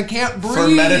 Because I can't breathe. For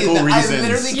medical reasons. I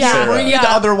literally can't breathe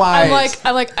otherwise.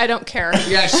 I'm like, I don't care.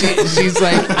 Yeah, she's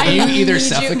like, you either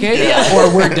suffocate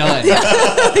or we're done.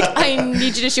 I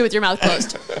need you to shoot with your mouth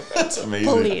closed. That's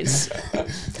amazing. Please.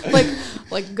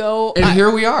 Like go. And here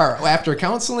we are after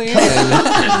counseling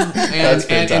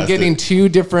and getting 2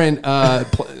 different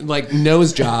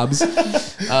nose jobs.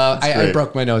 I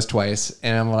broke my nose twice,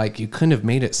 and I'm like, you couldn't have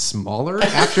made it smaller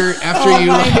after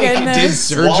you did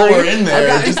surgery. While we're in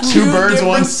there, just 2 birds,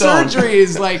 1 stone.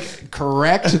 Surgeries, like,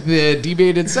 correct the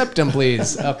deviated septum,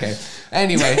 please. Okay.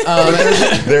 Anyway,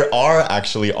 there are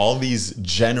actually all these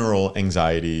general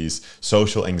anxieties,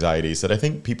 social anxieties that I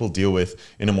think people deal with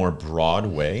in a more broad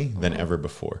way than ever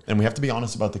before. And we have to be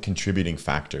honest about the contributing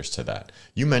factors to that.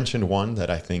 You mentioned one that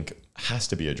I think has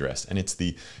to be addressed, and it's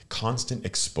the constant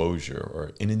exposure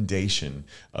or inundation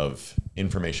of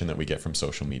information that we get from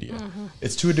social media.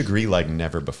 It's to a degree like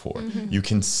never before. You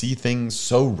can see things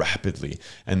so rapidly,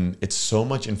 and it's so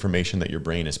much information that your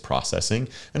brain is processing.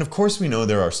 And of course, we know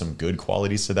there are some good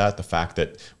qualities to that, the fact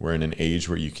that we're in an age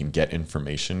where you can get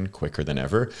information quicker than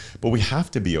ever, but we have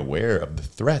to be aware of the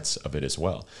threats of it as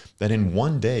well. That in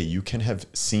one day, you can have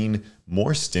seen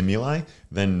more stimuli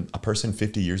than a person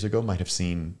 50 years ago might have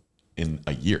seen in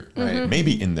a year, right?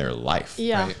 Maybe in their life,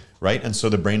 right? And so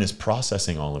the brain is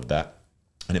processing all of that,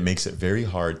 and it makes it very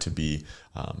hard to be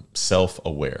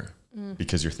self-aware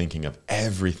because you're thinking of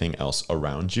everything else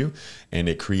around you, and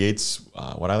it creates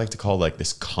what I like to call like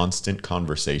this constant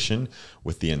conversation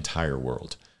with the entire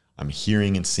world. I'm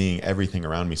hearing and seeing everything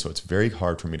around me, so it's very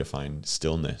hard for me to find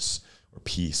stillness or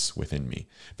peace within me.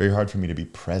 Very hard for me to be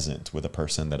present with a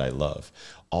person that I love.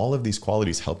 All of these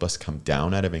qualities help us come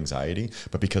down out of anxiety,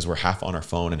 but because we're half on our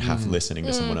phone and half listening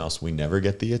to someone else, we never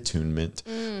get the attunement.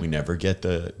 We never get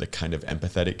the kind of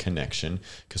empathetic connection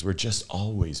because we're just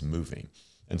always moving.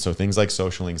 And so things like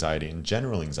social anxiety and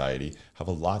general anxiety have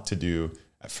a lot to do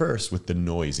at first with the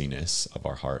noisiness of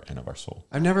our heart and of our soul.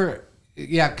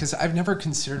 Because I've never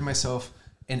considered myself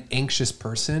an anxious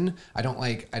person. I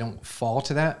don't fall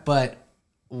to that, but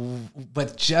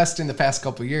just in the past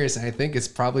couple of years, and I think it's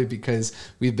probably because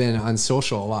we've been on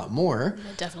social a lot more.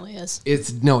 It definitely is.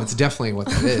 It's definitely what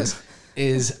that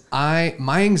is.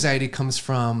 My anxiety comes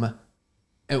from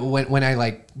when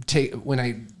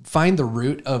I find the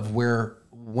root of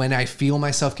when I feel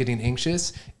myself getting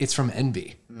anxious, it's from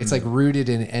envy. It's like rooted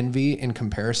in envy and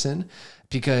comparison.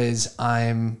 Because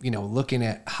I'm, looking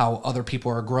at how other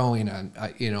people are growing,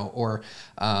 or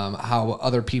how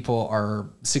other people are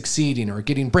succeeding or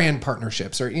getting brand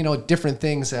partnerships or, different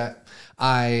things that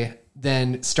I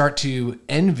then start to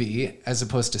envy as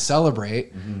opposed to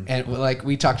celebrate. And like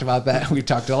we talked about that, we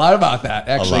talked a lot about that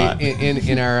actually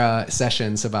in our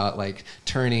sessions about like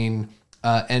turning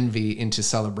envy into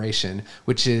celebration,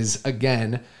 which is,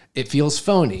 again, it feels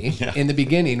phony in the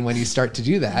beginning when you start to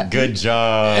do that. Good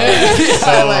job.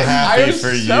 Happy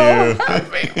for you.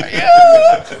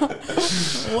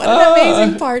 What an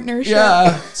amazing partnership.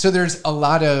 Yeah. So there's a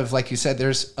lot of, like you said,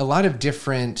 there's a lot of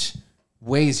different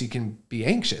ways you can be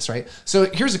anxious, right? So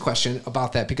here's a question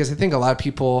about that, because I think a lot of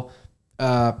people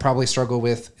probably struggle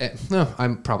with,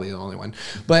 I'm probably the only one,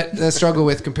 but struggle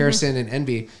with comparison and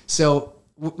envy. So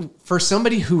for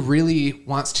somebody who really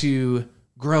wants to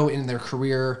grow in their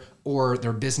career or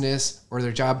their business or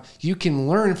their job, you can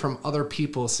learn from other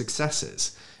people's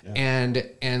successes and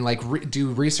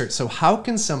do research. So how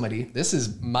can somebody, this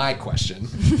is my question.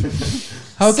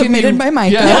 Submitted by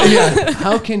Micah. Yeah.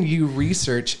 How can you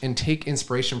research and take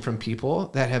inspiration from people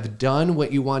that have done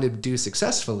what you want to do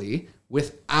successfully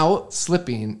without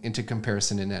slipping into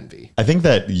comparison and envy? I think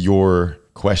that your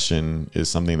question is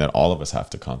something that all of us have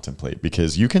to contemplate,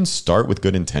 because you can start with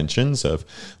good intentions of,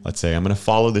 let's say, I'm going to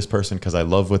follow this person because I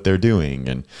love what they're doing,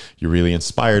 and you're really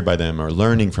inspired by them or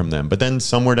learning from them. But then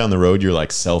somewhere down the road, you're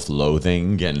like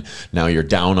self-loathing, and now you're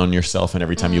down on yourself. And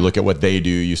every time you look at what they do,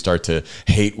 you start to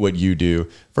hate what you do.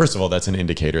 First of all, that's an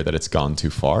indicator that it's gone too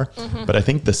far. But I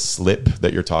think the slip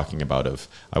that you're talking about of,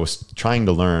 I was trying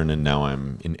to learn and now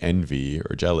I'm in envy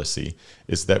or jealousy,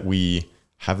 is that we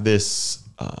have this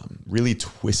really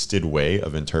twisted way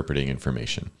of interpreting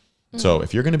information. So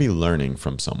if you're going to be learning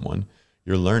from someone,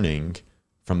 you're learning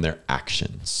from their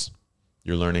actions.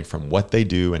 You're learning from what they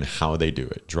do and how they do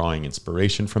it, drawing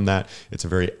inspiration from that. It's a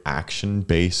very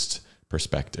action-based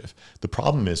perspective. The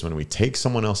problem is when we take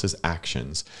someone else's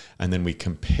actions and then we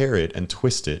compare it and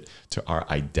twist it to our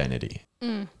identity.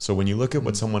 So when you look at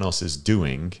what someone else is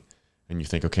doing and you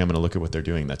think, okay, I'm going to look at what they're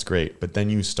doing, that's great. But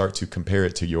then you start to compare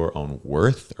it to your own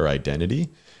worth or identity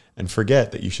and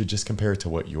forget that you should just compare it to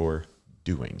what you're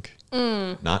doing.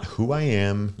 Not who I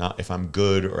am, not if I'm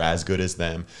good or as good as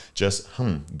them, just,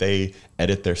 they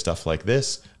edit their stuff like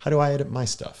this. How do I edit my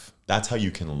stuff? That's how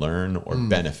you can learn or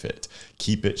benefit.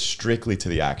 Keep it strictly to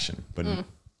the action. But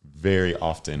very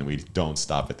often we don't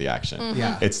stop at the action.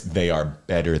 Yeah. It's they are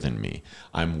better than me.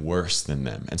 I'm worse than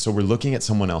them. And so we're looking at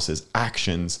someone else's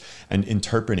actions and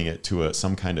interpreting it to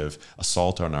some kind of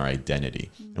assault on our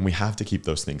identity. And we have to keep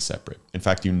those things separate. In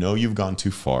fact, you've gone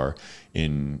too far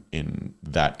in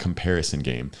that comparison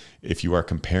game if you are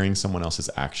comparing someone else's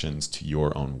actions to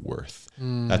your own worth.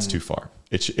 That's too far.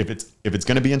 If it's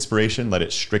going to be inspiration, let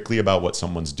it strictly about what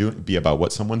someone's doing, be about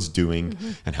what someone's doing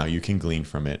and how you can glean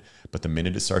from it. But the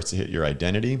minute it starts to hit your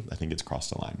identity, I think it's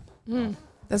crossed the line.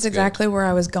 That's exactly where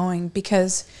I was going,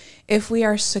 because if we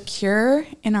are secure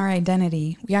in our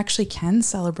identity, we actually can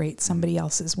celebrate somebody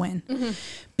else's win,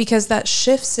 because that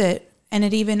shifts it. And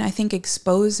it even, I think,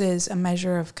 exposes a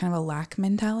measure of kind of a lack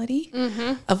mentality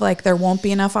of like, there won't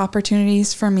be enough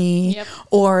opportunities for me,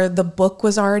 or the book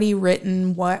was already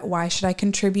written. Why should I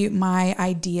contribute my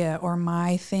idea or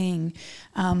my thing?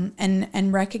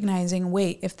 And recognizing,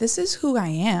 wait, if this is who I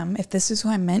am, if this is who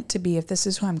I'm meant to be, if this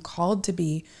is who I'm called to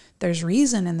be, there's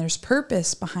reason and there's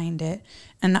purpose behind it.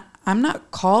 And I'm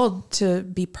not called to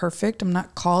be perfect. I'm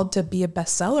not called to be a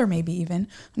bestseller, maybe even.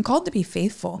 I'm called to be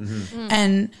faithful.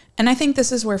 And I think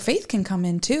this is where faith can come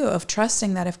in too, of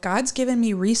trusting that if God's given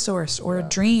me resource or a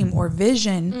dream or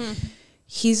vision,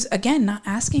 he's, again, not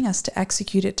asking us to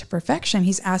execute it to perfection.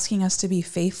 He's asking us to be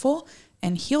faithful,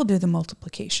 and he'll do the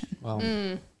multiplication. Wow.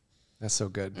 That's so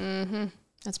good.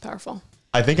 That's powerful.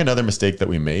 I think another mistake that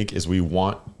we make is we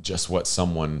want just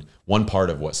one part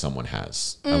of what someone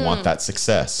has. I want that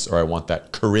success, or I want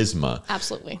that charisma.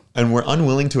 Absolutely. And we're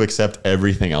unwilling to accept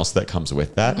everything else that comes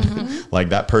with that. Like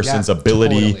that person's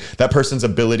ability, that person's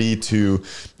ability to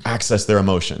access their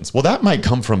emotions. Well, that might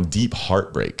come from deep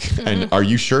heartbreak. And are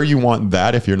you sure you want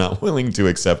that if you're not willing to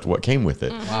accept what came with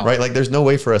it? Right? Like there's no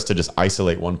way for us to just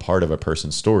isolate one part of a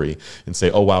person's story and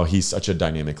say, oh, wow, he's such a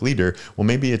dynamic leader. Well,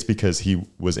 maybe it's because he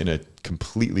was in a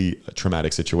completely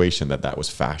traumatic situation that was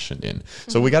fashioned in.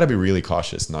 So we got to be really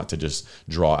cautious not to just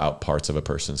draw out parts of a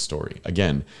person's story.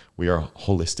 Again, we are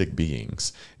holistic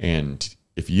beings. And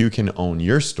if you can own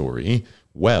your story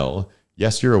well,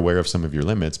 yes, you're aware of some of your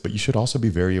limits, but you should also be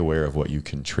very aware of what you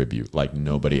contribute like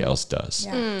nobody else does,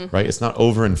 right? It's not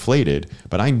overinflated,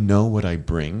 but I know what I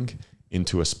bring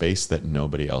into a space that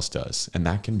nobody else does. And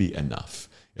that can be enough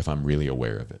if I'm really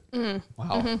aware of it.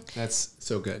 Wow. That's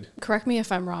so good. Correct me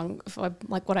if I'm wrong,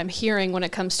 like what I'm hearing when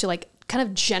it comes to like kind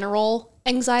of general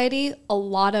anxiety, a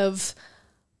lot of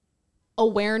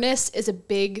awareness is a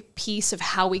big piece of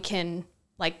how we can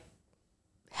like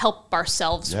help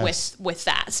ourselves with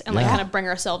that and like kind of bring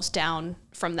ourselves down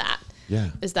from that.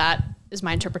 Is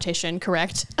my interpretation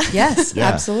correct? Yes,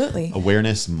 absolutely.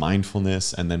 Awareness,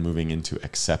 mindfulness, and then moving into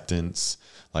acceptance.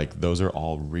 Like those are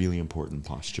all really important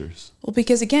postures. Well,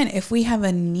 because again, if we have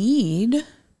a need,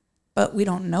 but we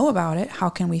don't know about it, how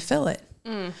can we fill it?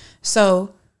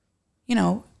 So,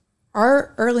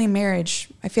 our early marriage,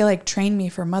 I feel like trained me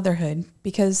for motherhood,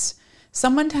 because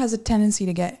someone has a tendency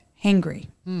to get hangry.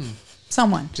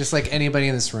 Someone. Just like anybody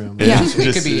in this room. Yeah.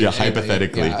 It could be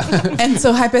hypothetically. Yeah. And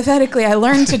so hypothetically, I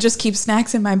learned to just keep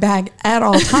snacks in my bag at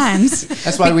all times.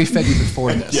 That's why we fed you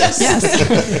before this.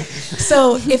 Yes.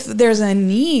 So if there's a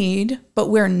need, but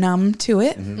we're numb to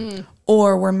it,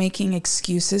 or we're making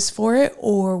excuses for it,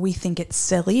 or we think it's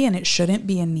silly and it shouldn't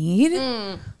be a need,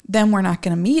 then we're not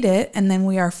going to meet it. And then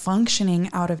we are functioning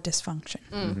out of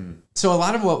dysfunction. So a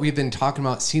lot of what we've been talking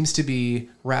about seems to be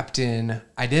wrapped in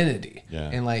identity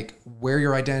and like where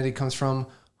your identity comes from,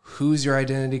 whose your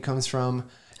identity comes from.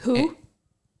 Who?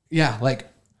 Like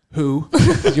who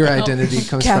your identity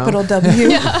comes Capital from. W.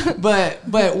 But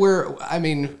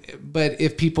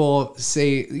if people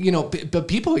say, but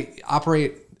people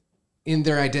operate in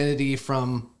their identity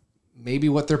from maybe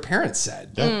what their parents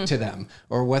said to them,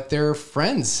 or what their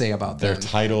friends say about them. Their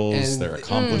titles, their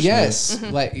accomplishments. Yes,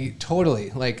 like totally,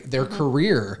 like their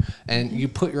career, and you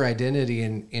put your identity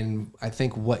in I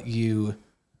think what you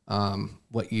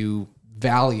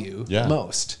value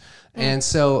most. And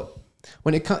so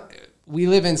when we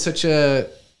live in such the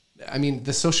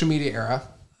social media era.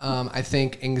 I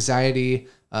think anxiety,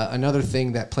 another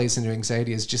thing that plays into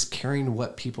anxiety is just caring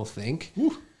what people think.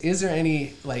 Is there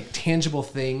any like tangible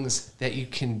things that you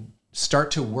can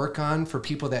start to work on for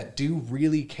people that do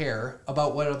really care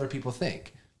about what other people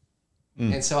think?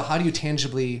 And so how do you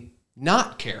tangibly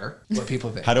not care what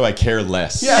people think? How do I care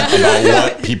less about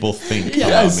what people think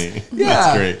about me? Yeah.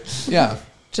 That's great. Yeah.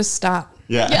 Just stop.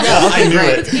 Yeah. I knew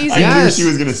it. It's easy. I knew she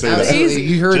was going to say Absolutely. that.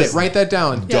 You heard Just it. Write that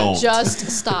down. Don't. Just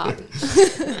stop.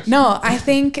 No, I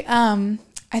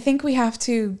think we have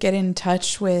to get in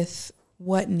touch with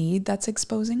what need that's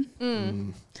exposing.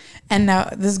 And now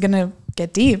this is gonna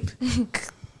get deep.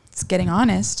 It's getting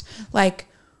honest. Like,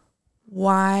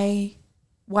 why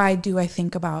do I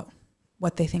think about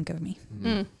what they think of me?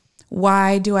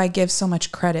 Why do I give so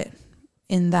much credit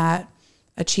in that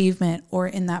achievement or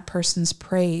in that person's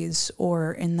praise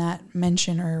or in that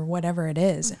mention or whatever it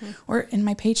is, or in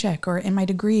my paycheck or in my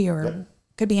degree, or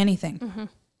could be anything.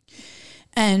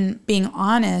 And being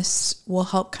honest will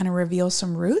help kind of reveal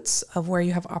some roots of where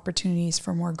you have opportunities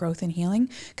for more growth and healing.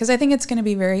 Because I think it's going to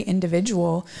be very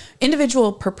individual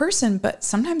per person, but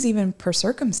sometimes even per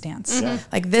circumstance.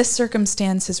 Like, this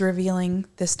circumstance is revealing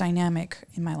this dynamic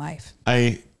in my life.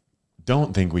 I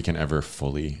don't think we can ever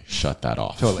fully shut that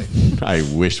off. Totally. I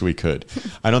wish we could.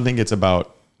 I don't think it's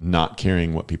about not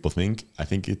caring what people think. I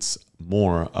think it's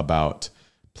more about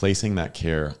placing that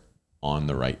care on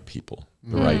the right people,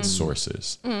 the right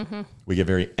sources. We get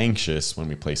very anxious when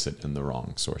we place it in the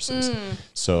wrong sources.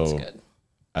 So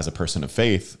as a person of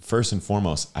faith, first and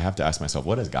foremost, I have to ask myself,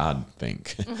 what does God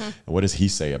think? And what does he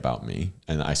say about me?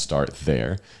 And I start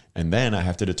there. And then I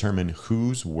have to determine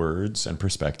whose words and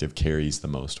perspective carries the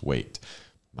most weight.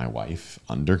 My wife,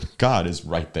 under God, is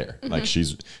right there. Like,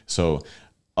 so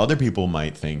other people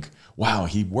might think, wow,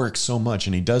 he works so much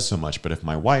and he does so much. But if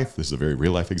my wife, this is a very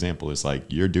real life example, is like,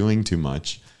 you're doing too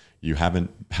much, you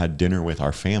haven't had dinner with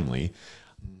our family,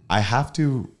 I have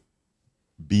to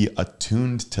be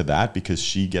attuned to that because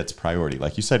she gets priority.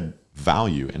 Like you said,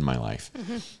 value in my life.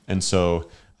 And so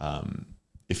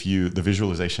the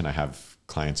visualization I have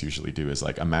clients usually do is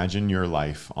like, imagine your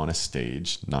life on a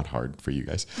stage, not hard for you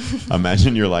guys.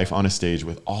 Imagine your life on a stage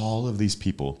with all of these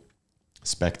people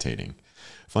spectating.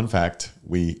 Fun fact,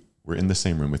 we were in the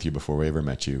same room with you before we ever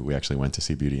met you. We actually went to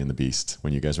see Beauty and the Beast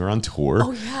when you guys were on tour.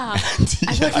 Oh, yeah.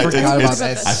 I forgot about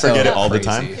that. I forget it all the Crazy.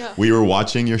 time. Yeah. We were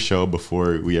watching your show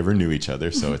before we ever knew each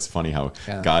other. So it's funny how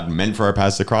God meant for our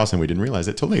paths to cross and we didn't realize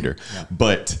it till later. Yeah.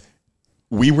 But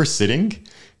we were sitting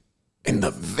in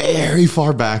the very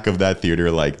far back of that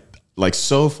theater, like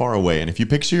so far away. And if you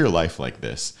picture your life like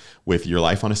this, with your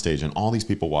life on a stage and all these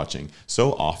people watching,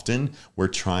 so often we're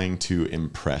trying to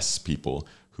impress people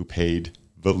who paid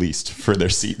the least for their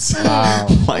seats. Wow.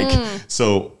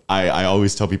 So I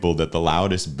always tell people that the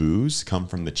loudest boos come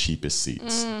from the cheapest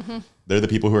seats. They're the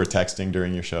people who are texting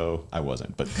during your show. I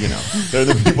wasn't, but they're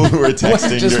the people who are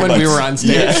texting. Just when we were on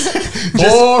stage.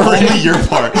 Just only your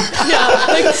part.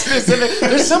 Like specific.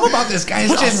 There's some about this guy.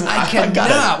 It's just, I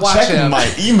cannot watch check him. my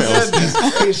emails.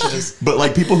 Gracious. But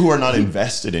like, people who are not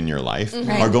invested in your life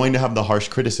are going to have the harsh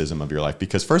criticism of your life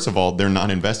because, first of all, they're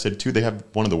not invested. Two, they have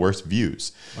one of the worst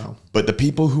views. Wow. But the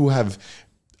people who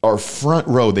are front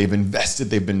row, they've invested,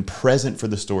 they've been present for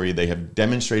the story, they have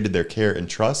demonstrated their care and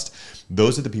trust.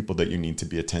 Those are the people that you need to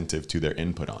be attentive to their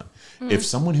input on. If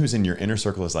someone who's in your inner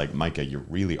circle is like, Micah, you're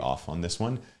really off on this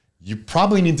one, you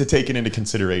probably need to take it into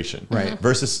consideration, right?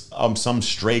 Versus some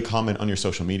stray comment on your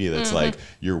social media that's like,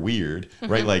 you're weird,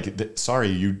 right? Like, sorry,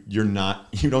 you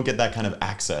don't get that kind of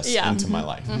access into my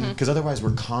life. Because otherwise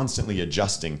we're constantly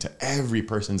adjusting to every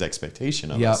person's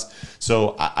expectation of us.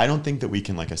 So I don't think that we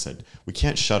can, like I said, we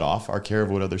can't shut off our care of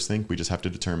what others think. We just have to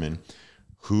determine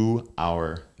who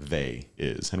our they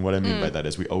is. And what I mean by that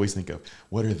is we always think of,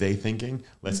 what are they thinking?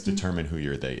 Let's determine who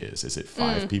your they is. Is it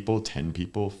 5 people, 10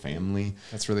 people, family?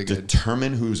 That's really good.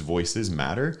 Determine whose voices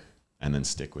matter and then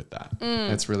stick with that.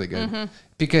 That's really good.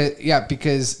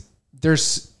 Because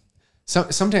there's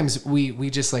sometimes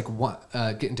we just like want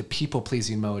get into people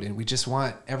pleasing mode and we just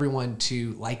want everyone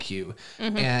to like you.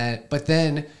 But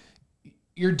then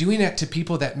you're doing that to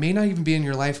people that may not even be in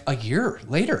your life a year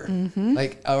later,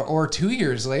 like, or 2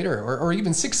 years later, or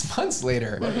even 6 months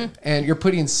later. And you're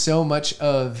putting so much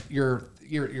of your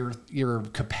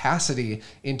capacity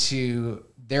into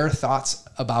their thoughts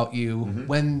about you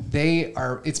when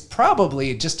it's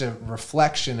probably just a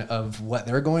reflection of what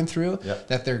they're going through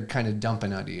that they're kind of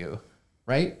dumping onto you.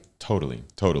 Right?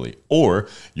 Totally. Or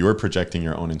you're projecting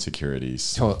your own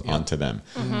insecurities onto them.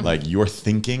 Like, you're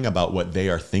thinking about what they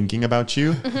are thinking about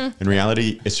you. In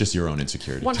reality, it's just your own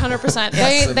insecurity.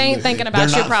 100%. They ain't thinking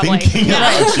about you, probably. Thinking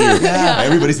about you.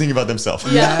 Everybody's thinking about themselves.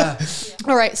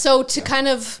 All right. So to kind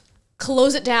of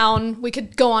close it down. We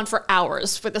could go on for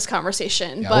hours with this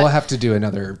conversation. Yeah, but we'll have to do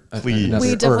another. Please.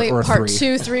 we definitely or part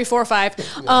 3. 2, 3, 4, 5.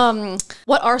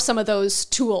 What are some of those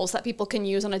tools that people can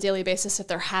use on a daily basis if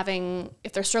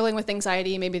they're struggling with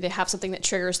anxiety? Maybe they have something that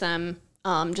triggers them.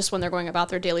 Just when they're going about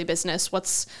their daily business,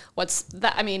 what's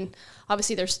that? I mean,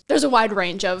 obviously there's a wide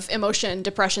range of emotion,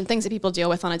 depression, things that people deal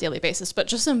with on a daily basis, but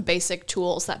just some basic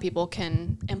tools that people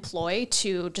can employ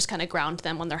to just kind of ground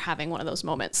them when they're having one of those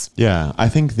moments. Yeah, I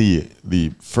think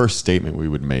the first statement we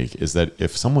would make is that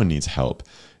if someone needs help,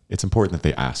 it's important that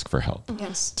they ask for help.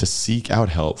 Yes. To seek out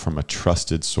help from a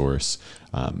trusted source,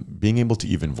 being able to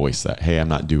even voice that, hey, I'm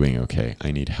not doing okay,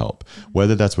 I need help.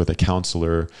 Whether that's with a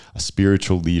counselor, a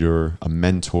spiritual leader, a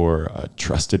mentor, a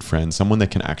trusted friend, someone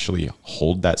that can actually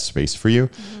hold that space for you,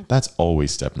 that's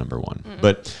always step number one.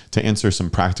 But to answer some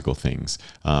practical things,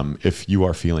 if you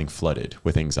are feeling flooded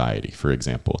with anxiety, for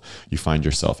example, you find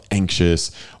yourself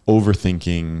anxious,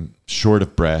 overthinking, short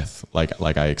of breath,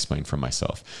 like I explained for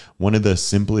myself. One of the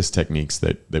simplest techniques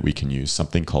that we can use,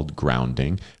 something called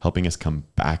grounding, helping us come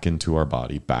back into our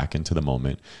body, back into the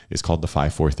moment, is called the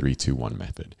 5, 4, 3, 2, 1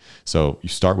 method. So you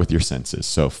start with your senses.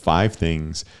 So 5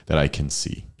 things that I can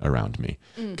see around me.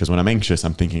 Because when I'm anxious,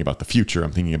 I'm thinking about the future.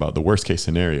 I'm thinking about the worst case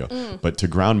scenario. But to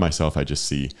ground myself, I just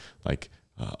see like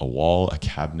a wall, a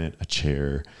cabinet, a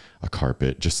chair, a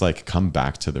carpet, just like come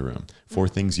back to the room. 4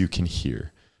 things you can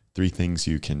hear. 3 things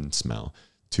you can smell,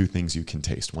 2 things you can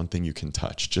taste, 1 thing you can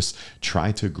touch. Just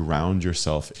try to ground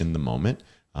yourself in the moment,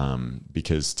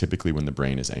 because typically when the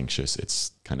brain is anxious,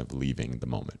 it's kind of leaving the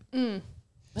moment.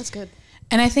 That's good.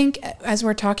 And I think as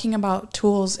we're talking about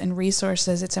tools and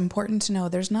resources, it's important to know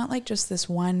there's not like just this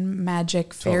one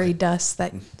magic fairy dust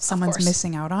that someone's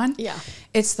missing out on. Yeah.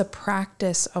 It's the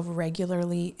practice of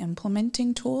regularly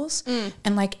implementing tools.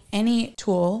 And like any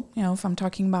tool, you know, if I'm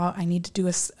talking about I need to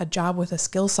do a job with a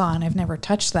skill saw and I've never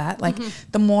touched that, like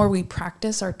the more we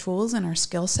practice our tools and our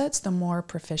skill sets, the more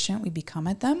proficient we become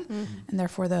at them. And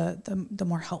therefore the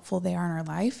more helpful they are in our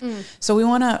life. So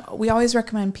we always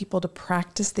recommend people to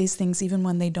practice these things even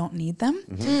when they don't need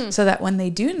them, so that when they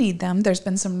do need them, there's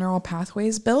been some neural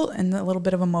pathways built and a little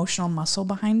bit of emotional muscle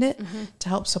behind it to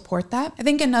help support that. I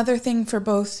think another thing for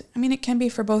both, I mean, it can be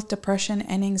for both depression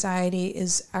and anxiety,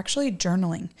 is actually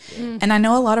journaling. And I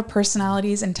know a lot of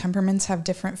personalities and temperaments have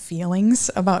different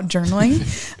feelings about journaling,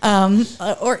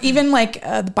 or even like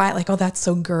oh, that's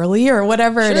so girly or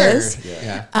whatever it is.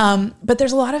 Yeah. But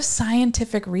there's a lot of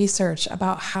scientific research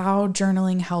about how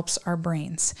journaling helps our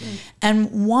brains.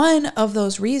 And one of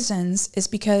those reasons is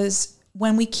because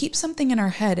when we keep something in our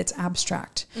head, it's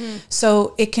abstract.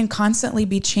 So it can constantly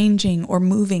be changing or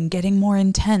moving, getting more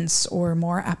intense or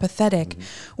more apathetic.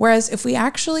 Whereas if we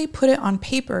actually put it on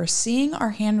paper, seeing our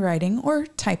handwriting or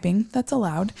typing, that's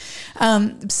allowed,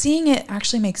 seeing it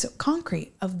actually makes it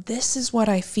concrete of this is what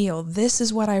I feel, this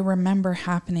is what I remember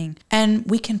happening. And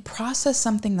we can process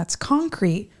something that's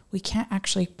concrete. We can't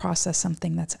actually process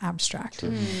something that's abstract.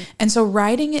 And so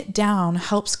writing it down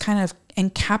helps kind of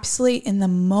encapsulate in the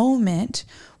moment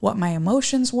what my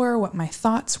emotions were, what my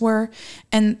thoughts were.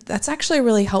 And that's actually a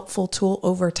really helpful tool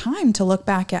over time to look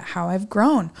back at how I've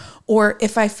grown. Or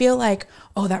if I feel like,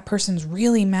 oh, that person's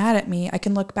really mad at me, I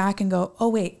can look back and go, oh,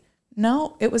 wait,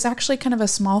 no, it was actually kind of a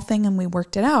small thing and we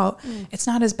worked it out. It's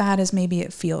not as bad as maybe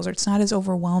it feels, or it's not as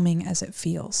overwhelming as it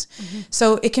feels.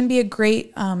 So it can be a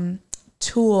great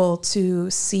tool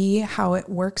to see how it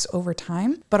works over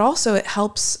time, but also it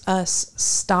helps us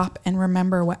stop and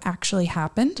remember what actually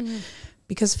happened.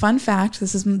 Because fun fact,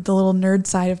 this is the little nerd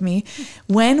side of me,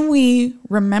 when we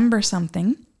remember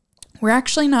something, we're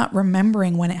actually not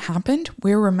remembering when it happened,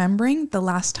 we're remembering the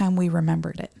last time we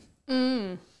remembered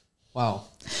it. Wow.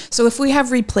 So if we have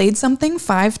replayed something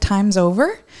 5 times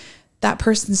over, that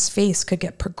person's face could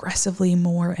get progressively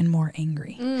more and more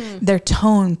angry. Their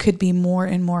tone could be more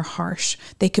and more harsh.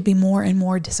 They could be more and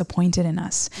more disappointed in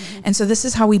us. And so this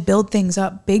is how we build things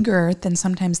up bigger than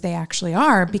sometimes they actually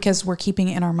are, because we're keeping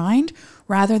it in our mind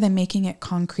rather than making it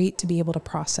concrete to be able to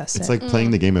process It's it. like playing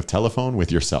the game of telephone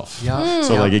with yourself. Yeah.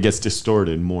 So like it gets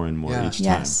distorted more and more each time.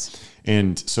 Yes.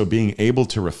 And so being able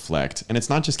to reflect, and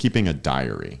it's not just keeping a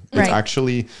diary. It's Right.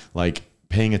 actually like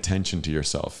paying attention to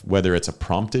yourself, whether it's a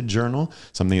prompted journal,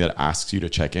 something that asks you to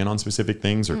check in on specific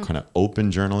things, or kind of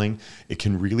open journaling. It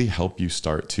can really help you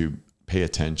start to pay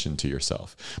attention to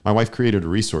yourself. My wife created a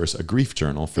resource, a grief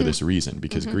journal, for this reason,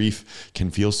 because grief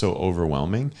can feel so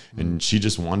overwhelming, and she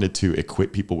just wanted to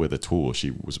equip people with a tool.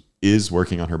 She is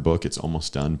working on her book. It's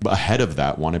almost done. But ahead of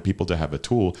that, wanted people to have a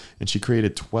tool, and she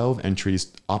created 12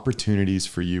 entries, opportunities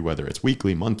for you, whether it's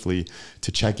weekly, monthly,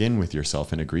 to check in with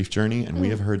yourself in a grief journey. And we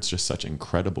have heard just such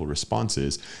incredible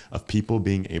responses of people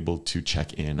being able to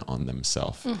check in on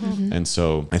themselves. And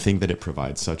so I think that it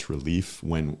provides such relief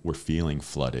when we're feeling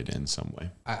flooded in some way.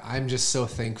 I'm just so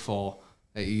thankful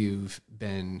that you've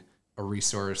been a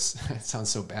resource. It sounds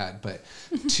so bad, but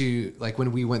to like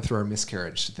when we went through our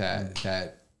miscarriage,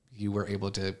 that you were able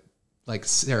to, like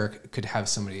Sarah could have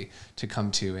somebody to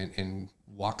come to and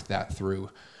walk through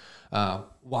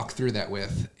that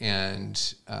with.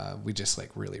 And we just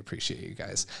like really appreciate you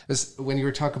guys. When you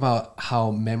were talking about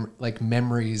how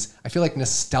memories, I feel like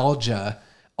nostalgia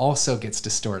also gets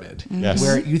distorted. Yes.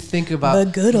 Where you think about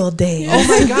The good old days. oh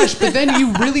my gosh, but then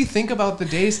you really think about the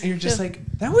days and you're just like,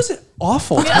 that was an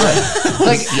awful time.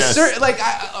 Like,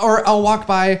 or I'll walk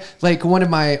by like one of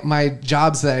my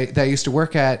jobs that I used to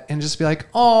work at and just be like,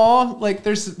 oh, like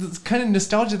there's this kind of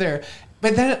nostalgia there.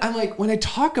 But then I'm like, when I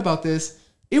talk about this,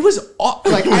 it was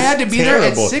like I had to be there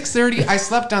at 6:30. I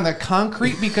slept on the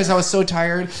concrete because I was so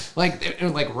tired.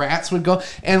 Like rats would go,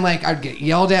 and like I'd get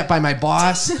yelled at by my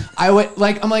boss. I'm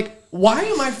like, why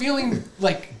am I feeling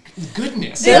like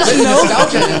goodness? There's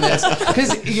nostalgia in this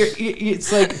because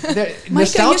it's like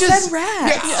nostalgia. You said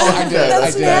rats. Yeah. Oh, I did.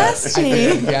 That's nasty. I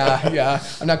did. Yeah.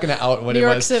 I'm not gonna out what New it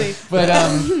York was. City.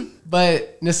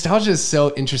 But nostalgia is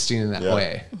so interesting in that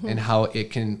way, and how it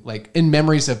can, like, in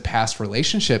memories of past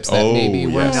relationships that maybe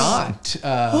were not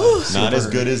as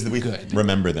good as we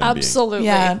remember them Absolutely.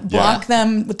 Yeah, block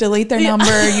them, delete their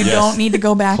number. You don't need to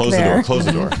go back there. Close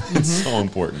the door. It's so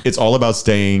important. It's all about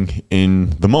staying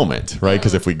in the moment, right?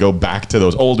 Because if we go back to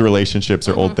those old relationships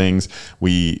or old things,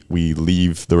 we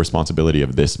leave the responsibility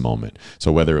of this moment.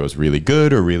 So whether it was really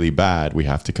good or really bad, we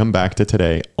have to come back to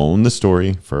today, own the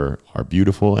story for our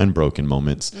beautiful and broken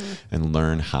moments, and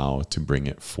learn how to bring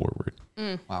it forward.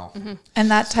 Wow. And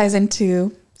that ties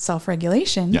into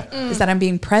self-regulation. Is that I'm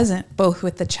being present both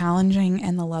with the challenging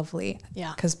and the lovely.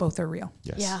 Yeah. Because both are real.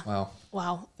 Yes. Yeah.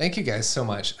 Wow. Thank you guys so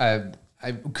much. I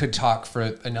could talk for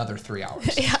another 3 hours.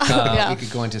 We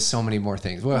could go into so many more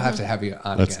things. We'll have to have you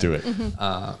on Let's again. do it.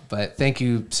 But thank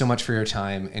you so much for your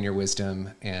time and your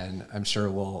wisdom. And I'm sure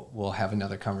we'll have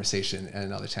another conversation at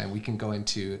another time. We can go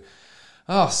into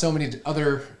so many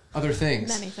other things.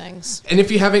 Many things. And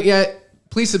if you haven't yet,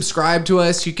 please subscribe to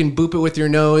us. You can boop it with your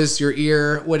nose, your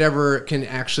ear, whatever can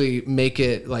actually make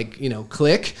it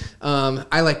click.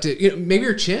 I like to, maybe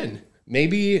your chin,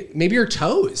 maybe your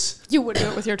toes. You would do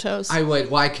it with your toes. I would.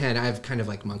 Well, I can. I have kind of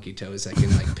like monkey toes. I can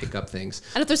like pick up things.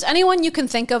 And if there's anyone you can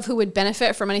think of who would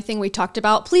benefit from anything we talked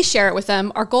about, please share it with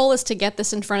them. Our goal is to get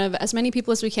this in front of as many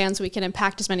people as we can so we can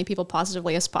impact as many people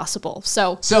positively as possible.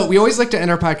 So we always like to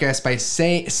end our podcast by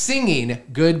singing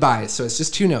goodbye. So it's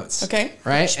just 2 notes. Okay.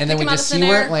 Right? And then we just see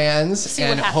where it lands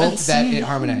and hope that it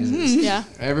harmonizes. Yeah.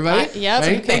 Everybody? Yeah.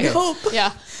 Right? Big hope.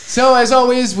 Yeah. So as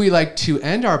always, we like to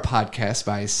end our podcast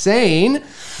by saying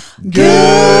Goodbye.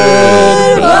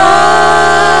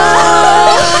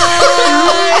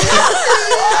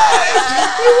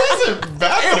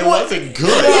 It wasn't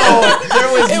good.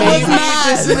 There was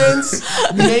dissonance.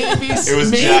 Maybe It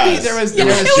was maybe jazz. there was It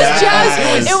was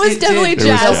jazz. It was definitely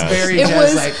jazz. It was very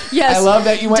jazz. Yes. I love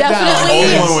that you went down. Definitely.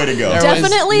 Only one way to go. There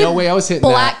Definitely was no way I was hitting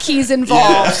black that. keys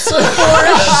involved. For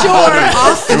sure.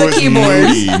 Off It the was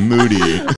keyboard. moody.